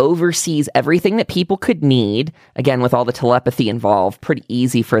council that oversees everything that people could need. Again, with all the telepathy involved, pretty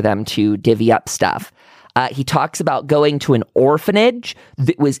easy for them to divvy up stuff. He talks about going to an orphanage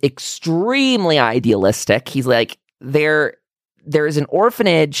that was extremely idealistic. He's like, there is an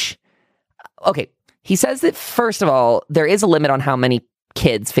orphanage. Okay, he says that, first of all, there is a limit on how many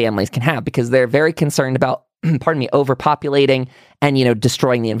kids families can have because they're very concerned about overpopulating and,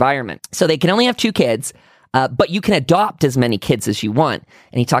 destroying the environment. So they can only have 2 kids, but you can adopt as many kids as you want.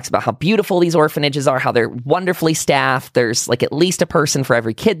 And he talks about how beautiful these orphanages are, how they're wonderfully staffed. There's like at least a person for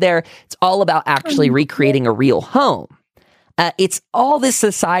every kid there. It's all about actually recreating a real home. It's all this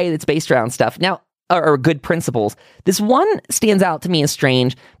society that's based around stuff. Now, or good principles. This one stands out to me as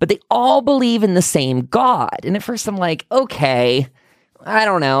strange, but they all believe in the same God. And at first I'm like, okay, I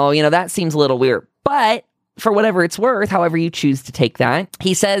don't know, that seems a little weird. But for whatever it's worth, however you choose to take that,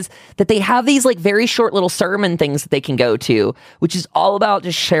 he says that they have these like very short little sermon things that they can go to, which is all about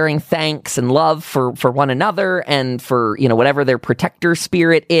just sharing thanks and love for one another and for, whatever their protector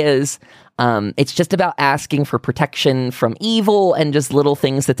spirit is. It's just about asking for protection from evil and just little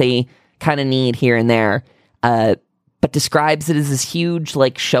things that they kind of need here and there. But describes it as this huge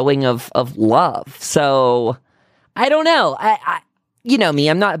like showing of love. So I don't know. I you know me,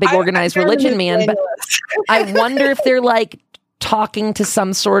 I'm not a big organized religion man, but I wonder if they're like talking to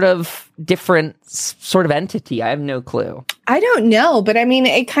some sort of different sort of entity. I have no clue. I don't know, but I mean,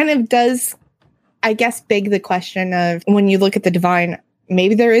 it kind of does, I guess, beg the question of when you look at the divine,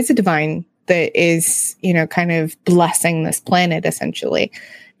 maybe there is a divine that is, kind of blessing this planet essentially.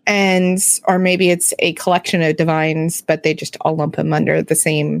 Or maybe it's a collection of divines, but they just all lump them under the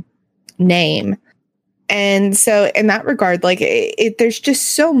same name. And so in that regard, like there's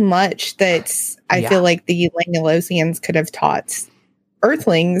just so much that I feel like the Laniolosians could have taught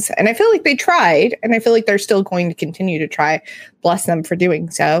Earthlings. And I feel like they tried, and I feel like they're still going to continue to try. Bless them for doing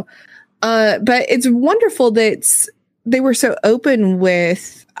so. But it's wonderful that they were so open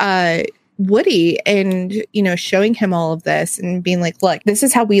with Woody and, showing him all of this and being like, look, this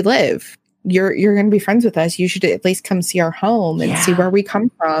is how we live. You're going to be friends with us. You should at least come see our home and see where we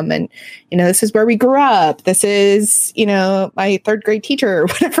come from. And, this is where we grew up. This is, my third grade teacher or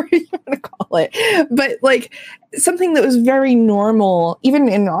whatever you want to call it. But like something that was very normal, even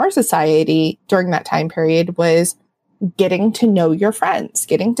in our society during that time period, was getting to know your friends,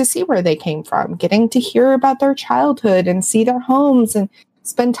 getting to see where they came from, getting to hear about their childhood and see their homes and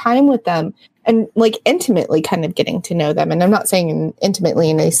spend time with them. And like intimately kind of getting to know them. And I'm not saying intimately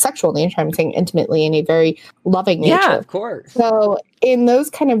in a sexual nature. I'm saying intimately in a very loving nature. Yeah, of course. So in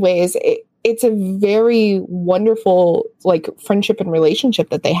those kind of ways, it's a very wonderful like friendship and relationship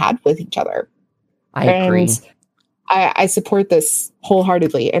that they had with each other. I agree. I support this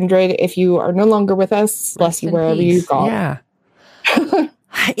wholeheartedly. Indrid, if you are no longer with us, bless you wherever you go. Yeah.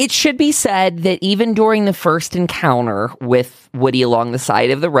 It should be said that even during the first encounter with Woody along the side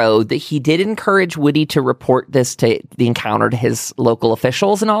of the road, that he did encourage Woody to report the encounter to his local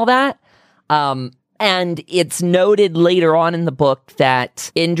officials and all that. And it's noted later on in the book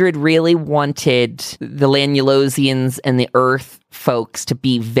that Indrid really wanted the Laniolosians and the Earth folks to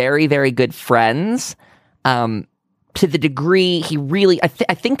be very, very good friends. To the degree he really, I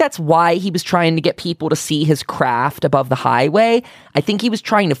think that's why he was trying to get people to see his craft above the highway. I think he was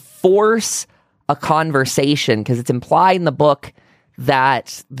trying to force a conversation because it's implied in the book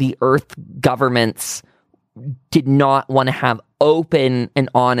that the Earth governments did not want to have open and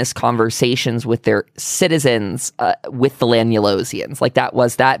honest conversations with their citizens, with the Laniolosians. Like that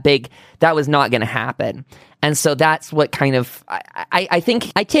was not going to happen. And so that's what kind of, I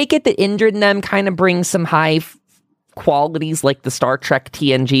think, I take it that Indrid and them kind of bring some high qualities like the Star Trek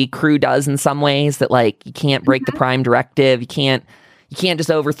TNG crew does in some ways, that like you can't break the Prime Directive, you can't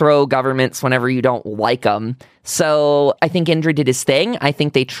just overthrow governments whenever you don't like them. So I think Indrid did his thing. I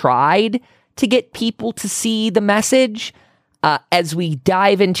think they tried to get people to see the message. As we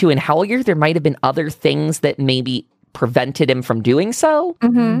dive into in Hellier, there might have been other things that maybe prevented him from doing so.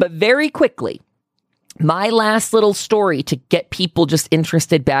 But very quickly, my last little story to get people just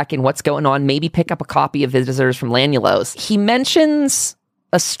interested back in what's going on, maybe pick up a copy of Visitors from Lanulos. He mentions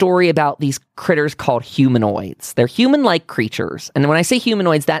a story about these critters called humanoids. They're human-like creatures. And when I say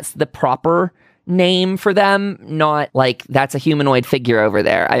humanoids, that's the proper name for them, not like that's a humanoid figure over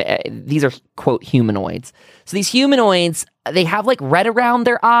there. These are, quote, humanoids. So these humanoids, they have like red around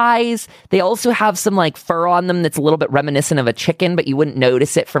their eyes. They also have some like fur on them that's a little bit reminiscent of a chicken, but you wouldn't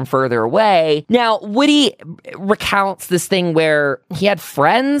notice it from further away. Now, Woody recounts this thing where he had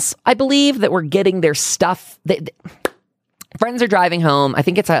friends, I believe, that were getting their stuff. Friends are driving home. I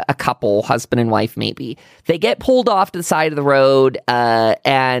think it's a couple, husband and wife, maybe. They get pulled off to the side of the road,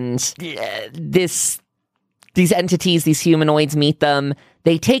 and these entities, these humanoids, meet them.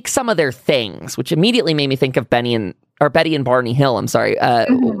 They take some of their things, which immediately made me think of Betty and Barney Hill. I'm sorry,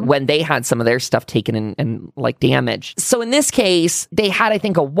 when they had some of their stuff taken and like damaged. So in this case, they had, I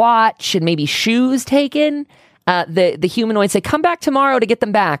think, a watch and maybe shoes taken. The humanoids say, "Come back tomorrow to get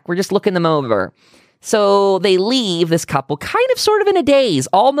them back. We're just looking them over." So they leave, this couple, kind of sort of in a daze,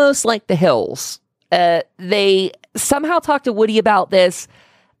 almost like the Hills. They somehow talk to Woody about this.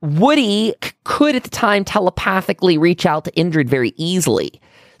 Woody could at the time telepathically reach out to Indrid very easily.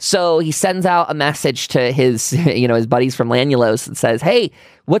 So he sends out a message to his, his buddies from Lanulos and says, hey,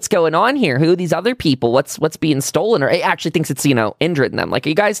 what's going on here? Who are these other people? What's being stolen? Or he actually thinks it's, Indrid and them. Like, are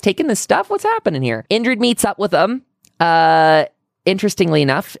you guys taking this stuff? What's happening here? Indrid meets up with them. Interestingly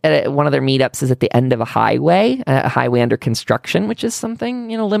enough, one of their meetups is at the end of a highway under construction, which is something,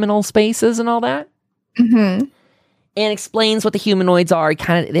 liminal spaces and all that. Mm-hmm. And explains what the humanoids are.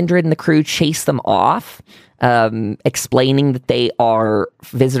 Indrid and the crew chase them off, explaining that they are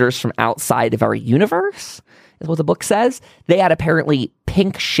visitors from outside of our universe, is what the book says. They had apparently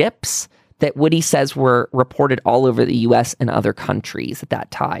pink ships that Woody says were reported all over the US and other countries at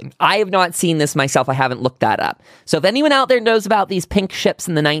that time. I have not seen this myself. I haven't looked that up. So if anyone out there knows about these pink ships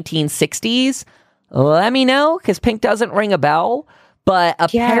in the 1960s, let me know, because pink doesn't ring a bell. But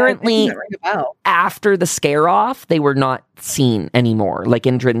apparently, after the scare-off, they were not seen anymore. Like,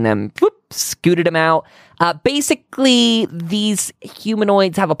 Indrid and them scooted them out. Basically, these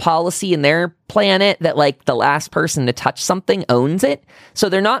humanoids have a policy in their planet that, like, the last person to touch something owns it. So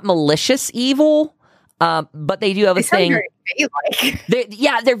they're not malicious evil, but they do have a thing.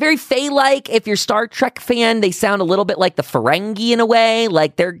 They're very Fae-like. If you're a Star Trek fan, they sound a little bit like the Ferengi in a way.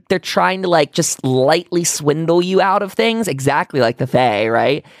 Like they're trying to like just lightly swindle you out of things, exactly like the Fae,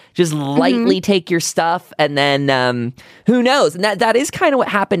 right? Just lightly take your stuff, and then who knows? And that is kind of what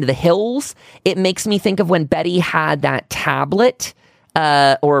happened to the Hills. It makes me think of when Betty had that tablet.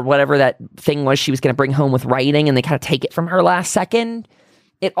 Or whatever that thing was she was going to bring home with writing, and they kind of take it from her last second.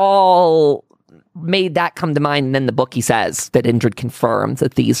 It all made that come to mind, and then the book, he says that Indrid confirms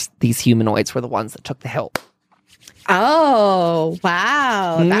that these humanoids were the ones that took the hill. Oh,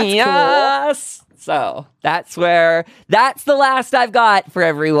 wow. That's cool. So that's the last I've got for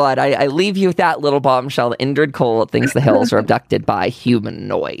everyone. I leave you with that little bombshell that Indrid Cold thinks the Hills are abducted by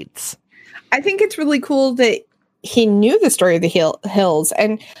humanoids. I think it's really cool that he knew the story of the Hills.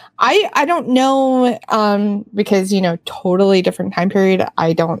 And I don't know, because, totally different time period.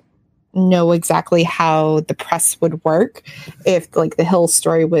 I don't know exactly how the press would work if like the Hills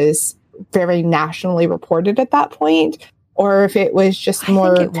story was very nationally reported at that point, or if it was just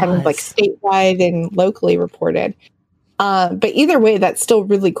more kind of like statewide and locally reported. But either way, that's still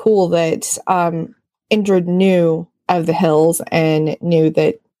really cool that Indrid knew of the Hills and knew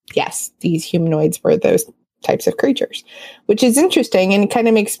that, yes, these humanoids were those types of creatures, which is interesting, and it kind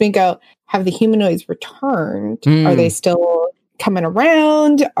of makes me go, have the humanoids returned? Are they still coming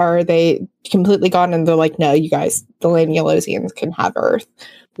around? Are they completely gone and they're like, no, you guys, the Lanulosians can have Earth,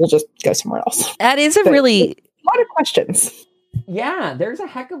 we'll just go somewhere else? That is a lot of questions. Yeah, there's a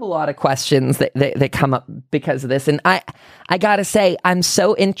heck of a lot of questions that come up because of this, and I gotta say, I'm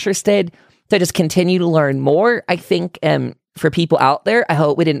so interested to just continue to learn more. I think for people out there, I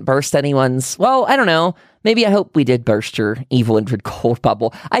hope we didn't burst anyone's, well, I don't know, maybe I hope we did burst your evil Indrid Cold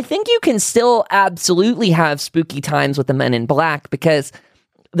bubble. I think you can still absolutely have spooky times with the Men in Black, because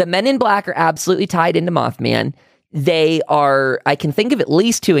the Men in Black are absolutely tied into Mothman. They are, I can think of at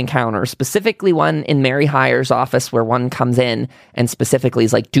least 2 encounters, specifically one in Mary Hyre's office where one comes in and specifically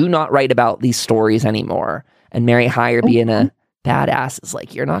is like, do not write about these stories anymore. And Mary Hyre being a badass is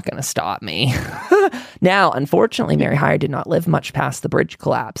like, you're not going to stop me. Now, unfortunately, Mary Hyre did not live much past the bridge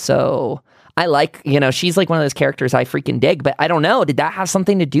collapse. So I like, she's like one of those characters I freaking dig, but I don't know. Did that have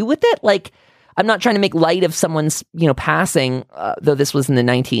something to do with it? Like, I'm not trying to make light of someone's, passing, though this was in the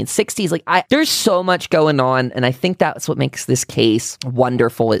 1960s. Like, there's so much going on, and I think that's what makes this case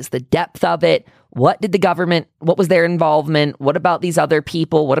wonderful, is the depth of it. What did the government, what was their involvement? What about these other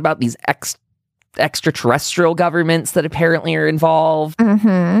people? What about these extraterrestrial governments that apparently are involved?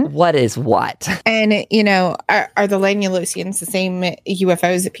 What is what? And, are the Lanulosians the same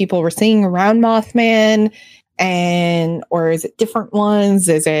UFOs that people were seeing around Mothman? Or is it different ones?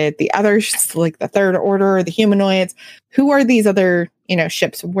 Is it the others, like the Third Order, or the humanoids? Who are these other,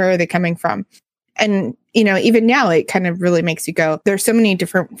 ships? Where are they coming from? And, even now it kind of really makes you go, there's so many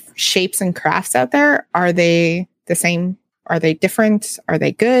different shapes and crafts out there. Are they the same? Are they different? Are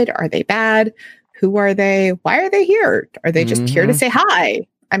they good? Are they bad? Who are they? Why are they here? Are they just here to say hi?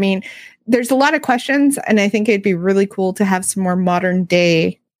 I mean, there's a lot of questions, and I think it'd be really cool to have some more modern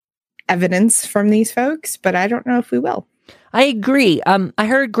day evidence from these folks, but I don't know if we will. I agree. I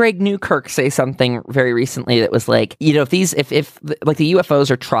heard Greg Newkirk say something very recently that was like, if like the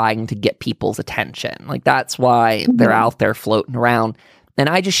UFOs are trying to get people's attention, like that's why they're out there floating around. And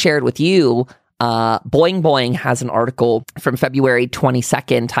I just shared with you, Boing Boing has an article from February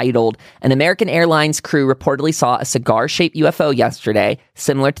 22nd titled, "An American Airlines crew reportedly saw a cigar-shaped UFO yesterday,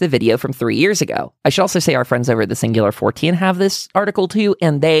 similar to the video from 3 years ago." I should also say our friends over at the Singular 14 have this article too,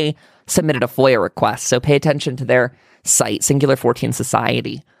 and they submitted a FOIA request. So pay attention to their site, Singular 14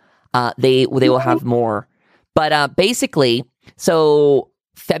 Society. They will have more. But basically, so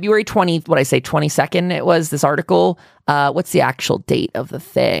February 22nd, it was this article. What's the actual date of the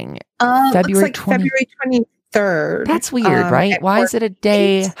thing? February 23rd. That's weird, right? Why is it a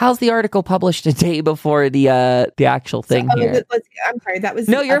day? How's the article published a day before the actual thing here? I'm sorry, that was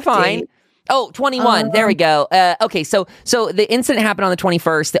no, you're fine. Oh, 21. There we go. Okay, so the incident happened on the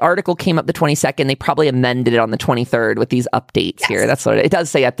 21st. The article came up the 22nd. They probably amended it on the 23rd with these updates here. That's what it does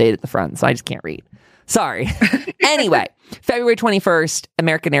say update at the front, so I just can't read. Sorry. Anyway, February 21st,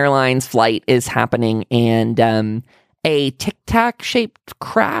 American Airlines flight is happening, and a tic-tac shaped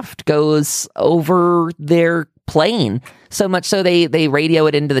craft goes over their plane. So much so they radio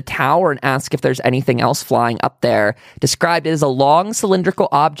it into the tower and ask if there's anything else flying up there. Described it as a long cylindrical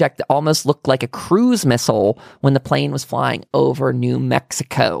object that almost looked like a cruise missile when the plane was flying over New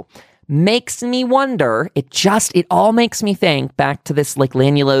Mexico. Makes me wonder, it all makes me think back to this like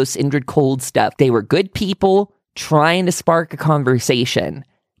Lanulos, Indrid Cold stuff. They were good people trying to spark a conversation,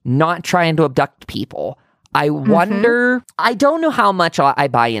 not trying to abduct people. I wonder, I don't know how much I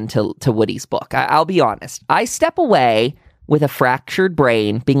buy into Woody's book. I'll be honest. I step away with a fractured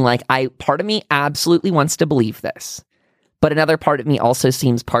brain being like, part of me absolutely wants to believe this. But another part of me also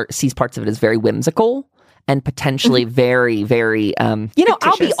sees parts of it as very whimsical and potentially very, very, fictitious.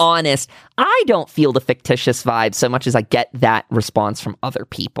 I'll be honest. I don't feel the fictitious vibe so much as I get that response from other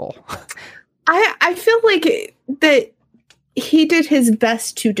people. I feel like that he did his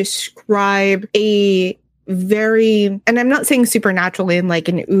best to describe a very, and I'm not saying supernatural in like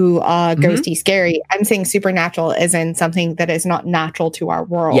an ghosty scary. I'm saying supernatural as in something that is not natural to our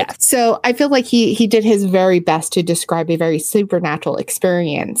world. Yes. So I feel like he did his very best to describe a very supernatural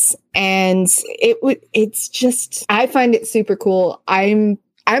experience, and it's just, I find it super cool. I'm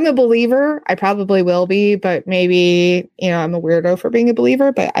a believer. I probably will be, but maybe, I'm a weirdo for being a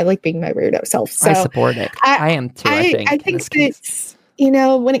believer, but I like being my weirdo self. So I support it. I am too. I think that,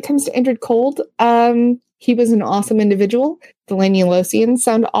 when it comes to Indrid Cold, he was an awesome individual. The Lanulosians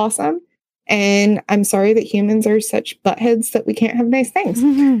sound awesome. And I'm sorry that humans are such buttheads that we can't have nice things.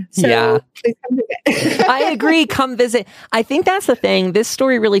 So please come visit. I agree. Come visit. I think that's the thing. This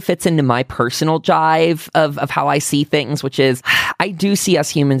story really fits into my personal jive of how I see things, which is I do see us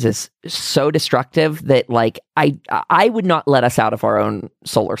humans as so destructive that like I would not let us out of our own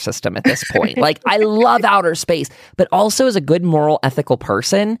solar system at this point. Like I love outer space, but also as a good moral, ethical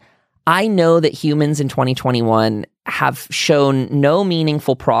person, I know that humans in 2021 have shown no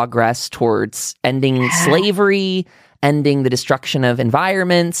meaningful progress towards ending slavery, ending the destruction of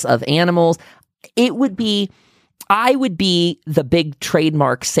environments, of animals. I would be the big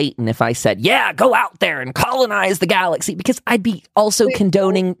trademark Satan if I said, yeah, go out there and colonize the galaxy, because I'd be also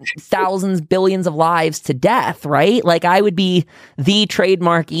condoning thousands, billions of lives to death, right? Like I would be the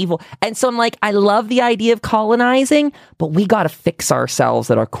trademark evil. And so I'm like, I love the idea of colonizing, but we got to fix ourselves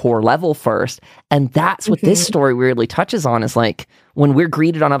at our core level first. And that's what this story weirdly touches on, is like when we're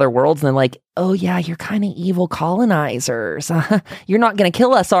greeted on other worlds and they're like, oh yeah, you're kind of evil colonizers. You're not going to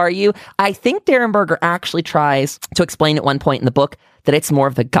kill us, are you? I think Derenberger actually tries to explain at one point in the book that it's more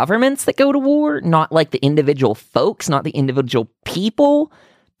of the governments that go to war, not like the individual folks, not the individual people.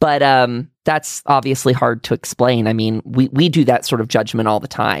 But that's obviously hard to explain. I mean, we do that sort of judgment all the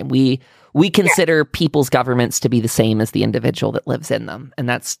time. We consider people's governments to be the same as the individual that lives in them. And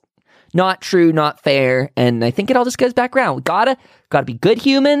that's not true, not fair. And I think it all just goes back around. We gotta be good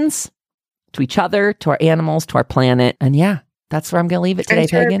humans to each other, to our animals, to our planet. And yeah, that's where I'm gonna leave it today,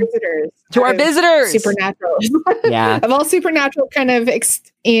 Pagan. To our visitors. Supernatural. Yeah. Of all supernatural kind of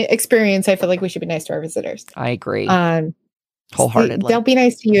experience, I feel like we should be nice to our visitors. I agree. Wholeheartedly. They'll be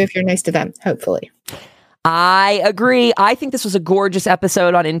nice to you if you're nice to them, hopefully. I agree. I think this was a gorgeous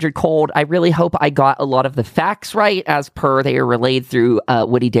episode on Indrid Cold. I really hope I got a lot of the facts right as per they are relayed through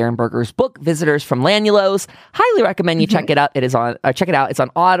Woody Derenberger's book, Visitors from Lanulos. Highly recommend you check it out. Check it out. It's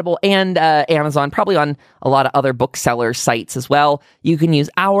on Audible and Amazon, probably on a lot of other bookseller sites as well. You can use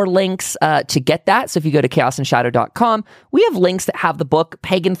our links to get that. So if you go to chaosandshadow.com, we have links that have the book.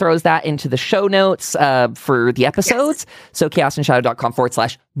 Pagan throws that into the show notes for the episodes. Yes. So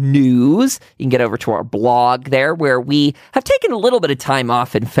chaosandshadow.com/news. You can get over to our blog there, where we have taken a little bit of time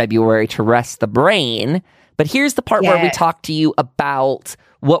off in February to rest the brain. But here's the part where we talk to you about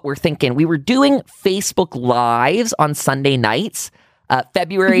what we're thinking. We were doing Facebook Lives on Sunday nights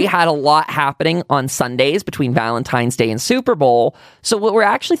February had a lot happening on Sundays between Valentine's Day and Super Bowl. So what we're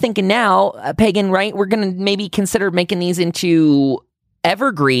actually thinking now, Pagan, right? We're going to maybe consider making these into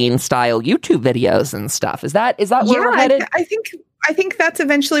evergreen style YouTube videos and stuff. Is that where we're headed? I think that's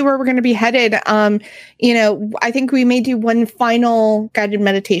eventually where we're going to be headed. I think we may do one final guided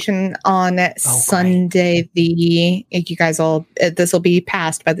meditation on Sunday. You guys this will be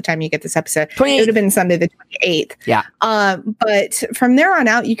past by the time you get this episode. 28th. It would have been Sunday the 28th. Yeah. But from there on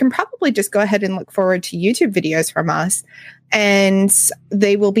out, you can probably just go ahead and look forward to YouTube videos from us. And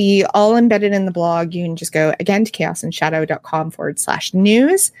they will be all embedded in the blog. You can just go again to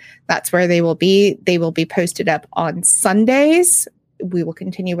chaosandshadow.com/news. That's where they will be. They will be posted up on Sundays. We will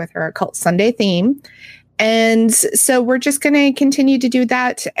continue with our Occult Sunday theme. And so we're just going to continue to do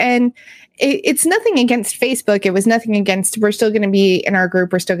that. And it's nothing against Facebook. It was nothing against, we're still going to be in our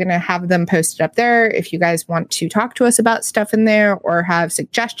group. We're still going to have them posted up there. If you guys want to talk to us about stuff in there or have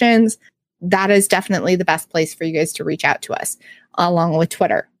suggestions, that is definitely the best place for you guys to reach out to us, along with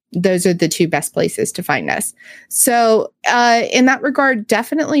Twitter. Those are the two best places to find us. So in that regard,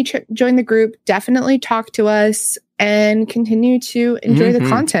 definitely join the group, definitely talk to us, and continue to enjoy the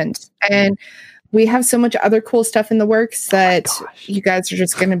content. And we have so much other cool stuff in the works that you guys are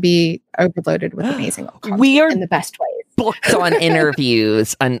just going to be overloaded with amazing content. We are in the best ways. Booked on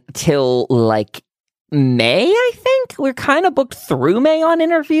interviews until like May, I think. We're kind of booked through May on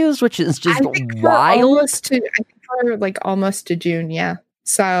interviews, which is just wild. I think we're like almost to June, yeah.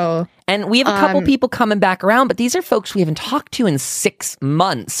 So, and we have a couple people coming back around, but these are folks we haven't talked to in 6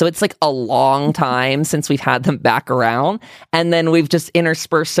 months. So it's like a long time since we've had them back around. And then we've just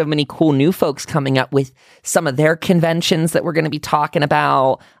interspersed so many cool new folks coming up with some of their conventions that we're going to be talking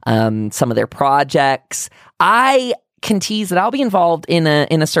about, some of their projects. I can tease that I'll be involved in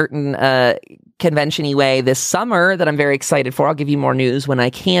a certain convention-y way this summer that I'm very excited for. I'll give you more news when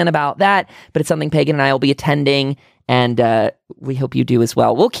I can about that, but it's something Pagan and I will be attending, and we hope you do as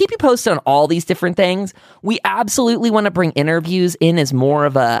well. We'll keep you posted on all these different things. We absolutely want to bring interviews in as more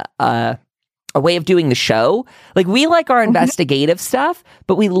of a way of doing the show. Like, we like our investigative stuff,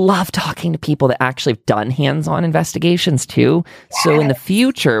 but we love talking to people that actually have done hands-on investigations too. Yes. So in the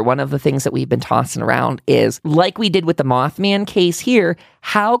future, one of the things that we've been tossing around is, like we did with the Mothman case here,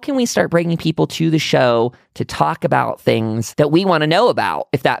 how can we start bringing people to the show to talk about things that we want to know about,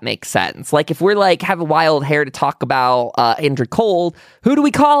 if that makes sense? Like, if we're like, have a wild hair to talk about Indrid Cold, who do we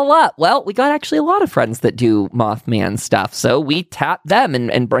call up? Well, we got actually a lot of friends that do Mothman stuff, so we tap them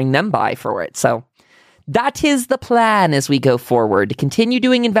and bring them by for it. So that is the plan as we go forward, to continue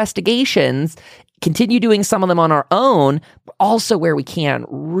doing investigations, continue doing some of them on our own, but also where we can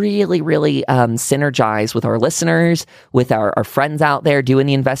really, really synergize with our listeners, with our friends out there doing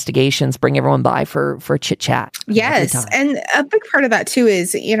the investigations, bring everyone by for a chit chat. Yes. And a big part of that too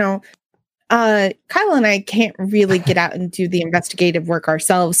is, Kyle and I can't really get out and do the investigative work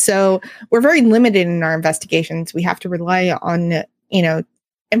ourselves. So we're very limited in our investigations. We have to rely on,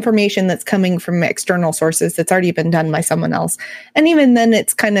 information that's coming from external sources that's already been done by someone else. And even then,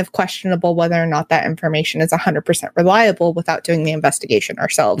 it's kind of questionable whether or not that information is 100% reliable without doing the investigation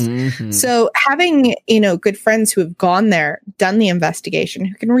ourselves. Mm-hmm. So having, good friends who have gone there, done the investigation,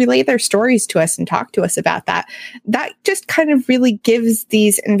 who can relay their stories to us and talk to us about that just kind of really gives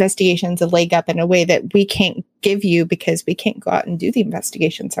these investigations a leg up in a way that we can't give you, because we can't go out and do the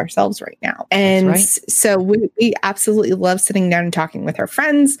investigations ourselves right now. And so we absolutely love sitting down and talking with our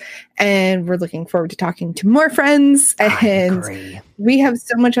friends, and we're looking forward to talking to more friends. And we have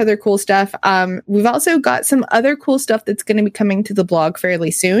so much other cool stuff. We've also got some other cool stuff that's going to be coming to the blog fairly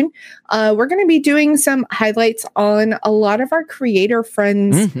soon. We're going to be doing some highlights on a lot of our creator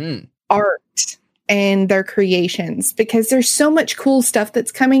friends' art and their creations, because there's so much cool stuff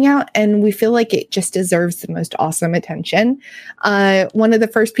that's coming out, and we feel like it just deserves the most awesome attention. One of the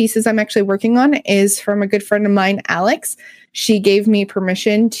first pieces I'm actually working on is from a good friend of mine, Alex. She gave me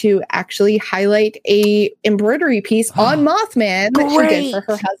permission to actually highlight a embroidery piece on Mothman that she did for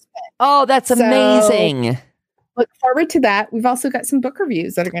her husband. Oh, that's amazing. Look forward to that. We've also got some book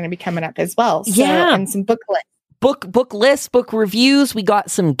reviews that are going to be coming up as well. And some book lists. Book lists, book reviews. We got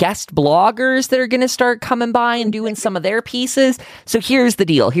some guest bloggers that are going to start coming by and doing some of their pieces. So here's the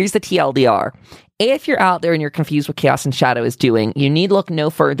deal. Here's the TLDR. If you're out there and you're confused what Chaos and Shadow is doing, you need look no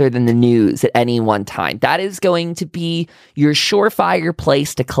further than the news at any one time. That is going to be your surefire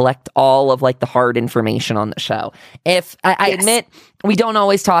place to collect all of like the hard information on the show. If I admit, we don't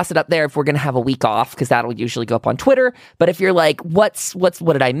always toss it up there if we're going to have a week off, because that'll usually go up on Twitter. But if you're like, what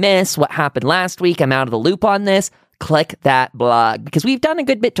did I miss? What happened last week? I'm out of the loop on this. click that blog, because we've done a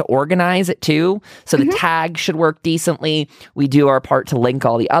good bit to organize it too. So the tag should work decently. We do our part to link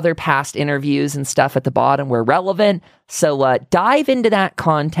all the other past interviews and stuff at the bottom where relevant. So dive into that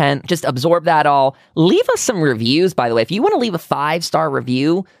content, just absorb that all. Leave us some reviews, by the way. If you want to leave a 5-star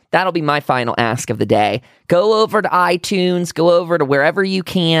review, that'll be my final ask of the day. Go over to iTunes, go over to wherever you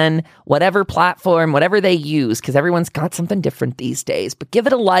can, whatever platform, whatever they use, because everyone's got something different these days. But give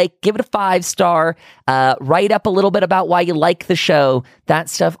it a like, give it a 5-star, write up a little bit about why you like the show. That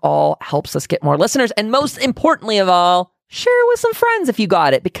stuff all helps us get more listeners. And most importantly of all, share it with some friends if you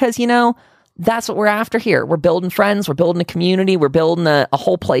got it, because, that's what we're after here. We're building friends. We're building a community. We're building a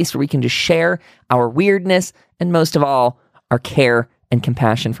whole place where we can just share our weirdness and, most of all, our care and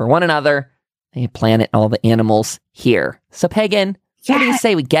compassion for one another, the planet, and all the animals here. So, Pagan, what do you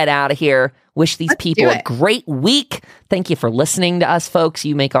say we get out of here? Wish these people a great week. Thank you for listening to us, folks.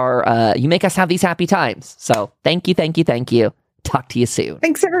 You make us have these happy times. So, thank you. Talk to you soon.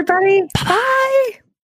 Thanks, everybody. Bye.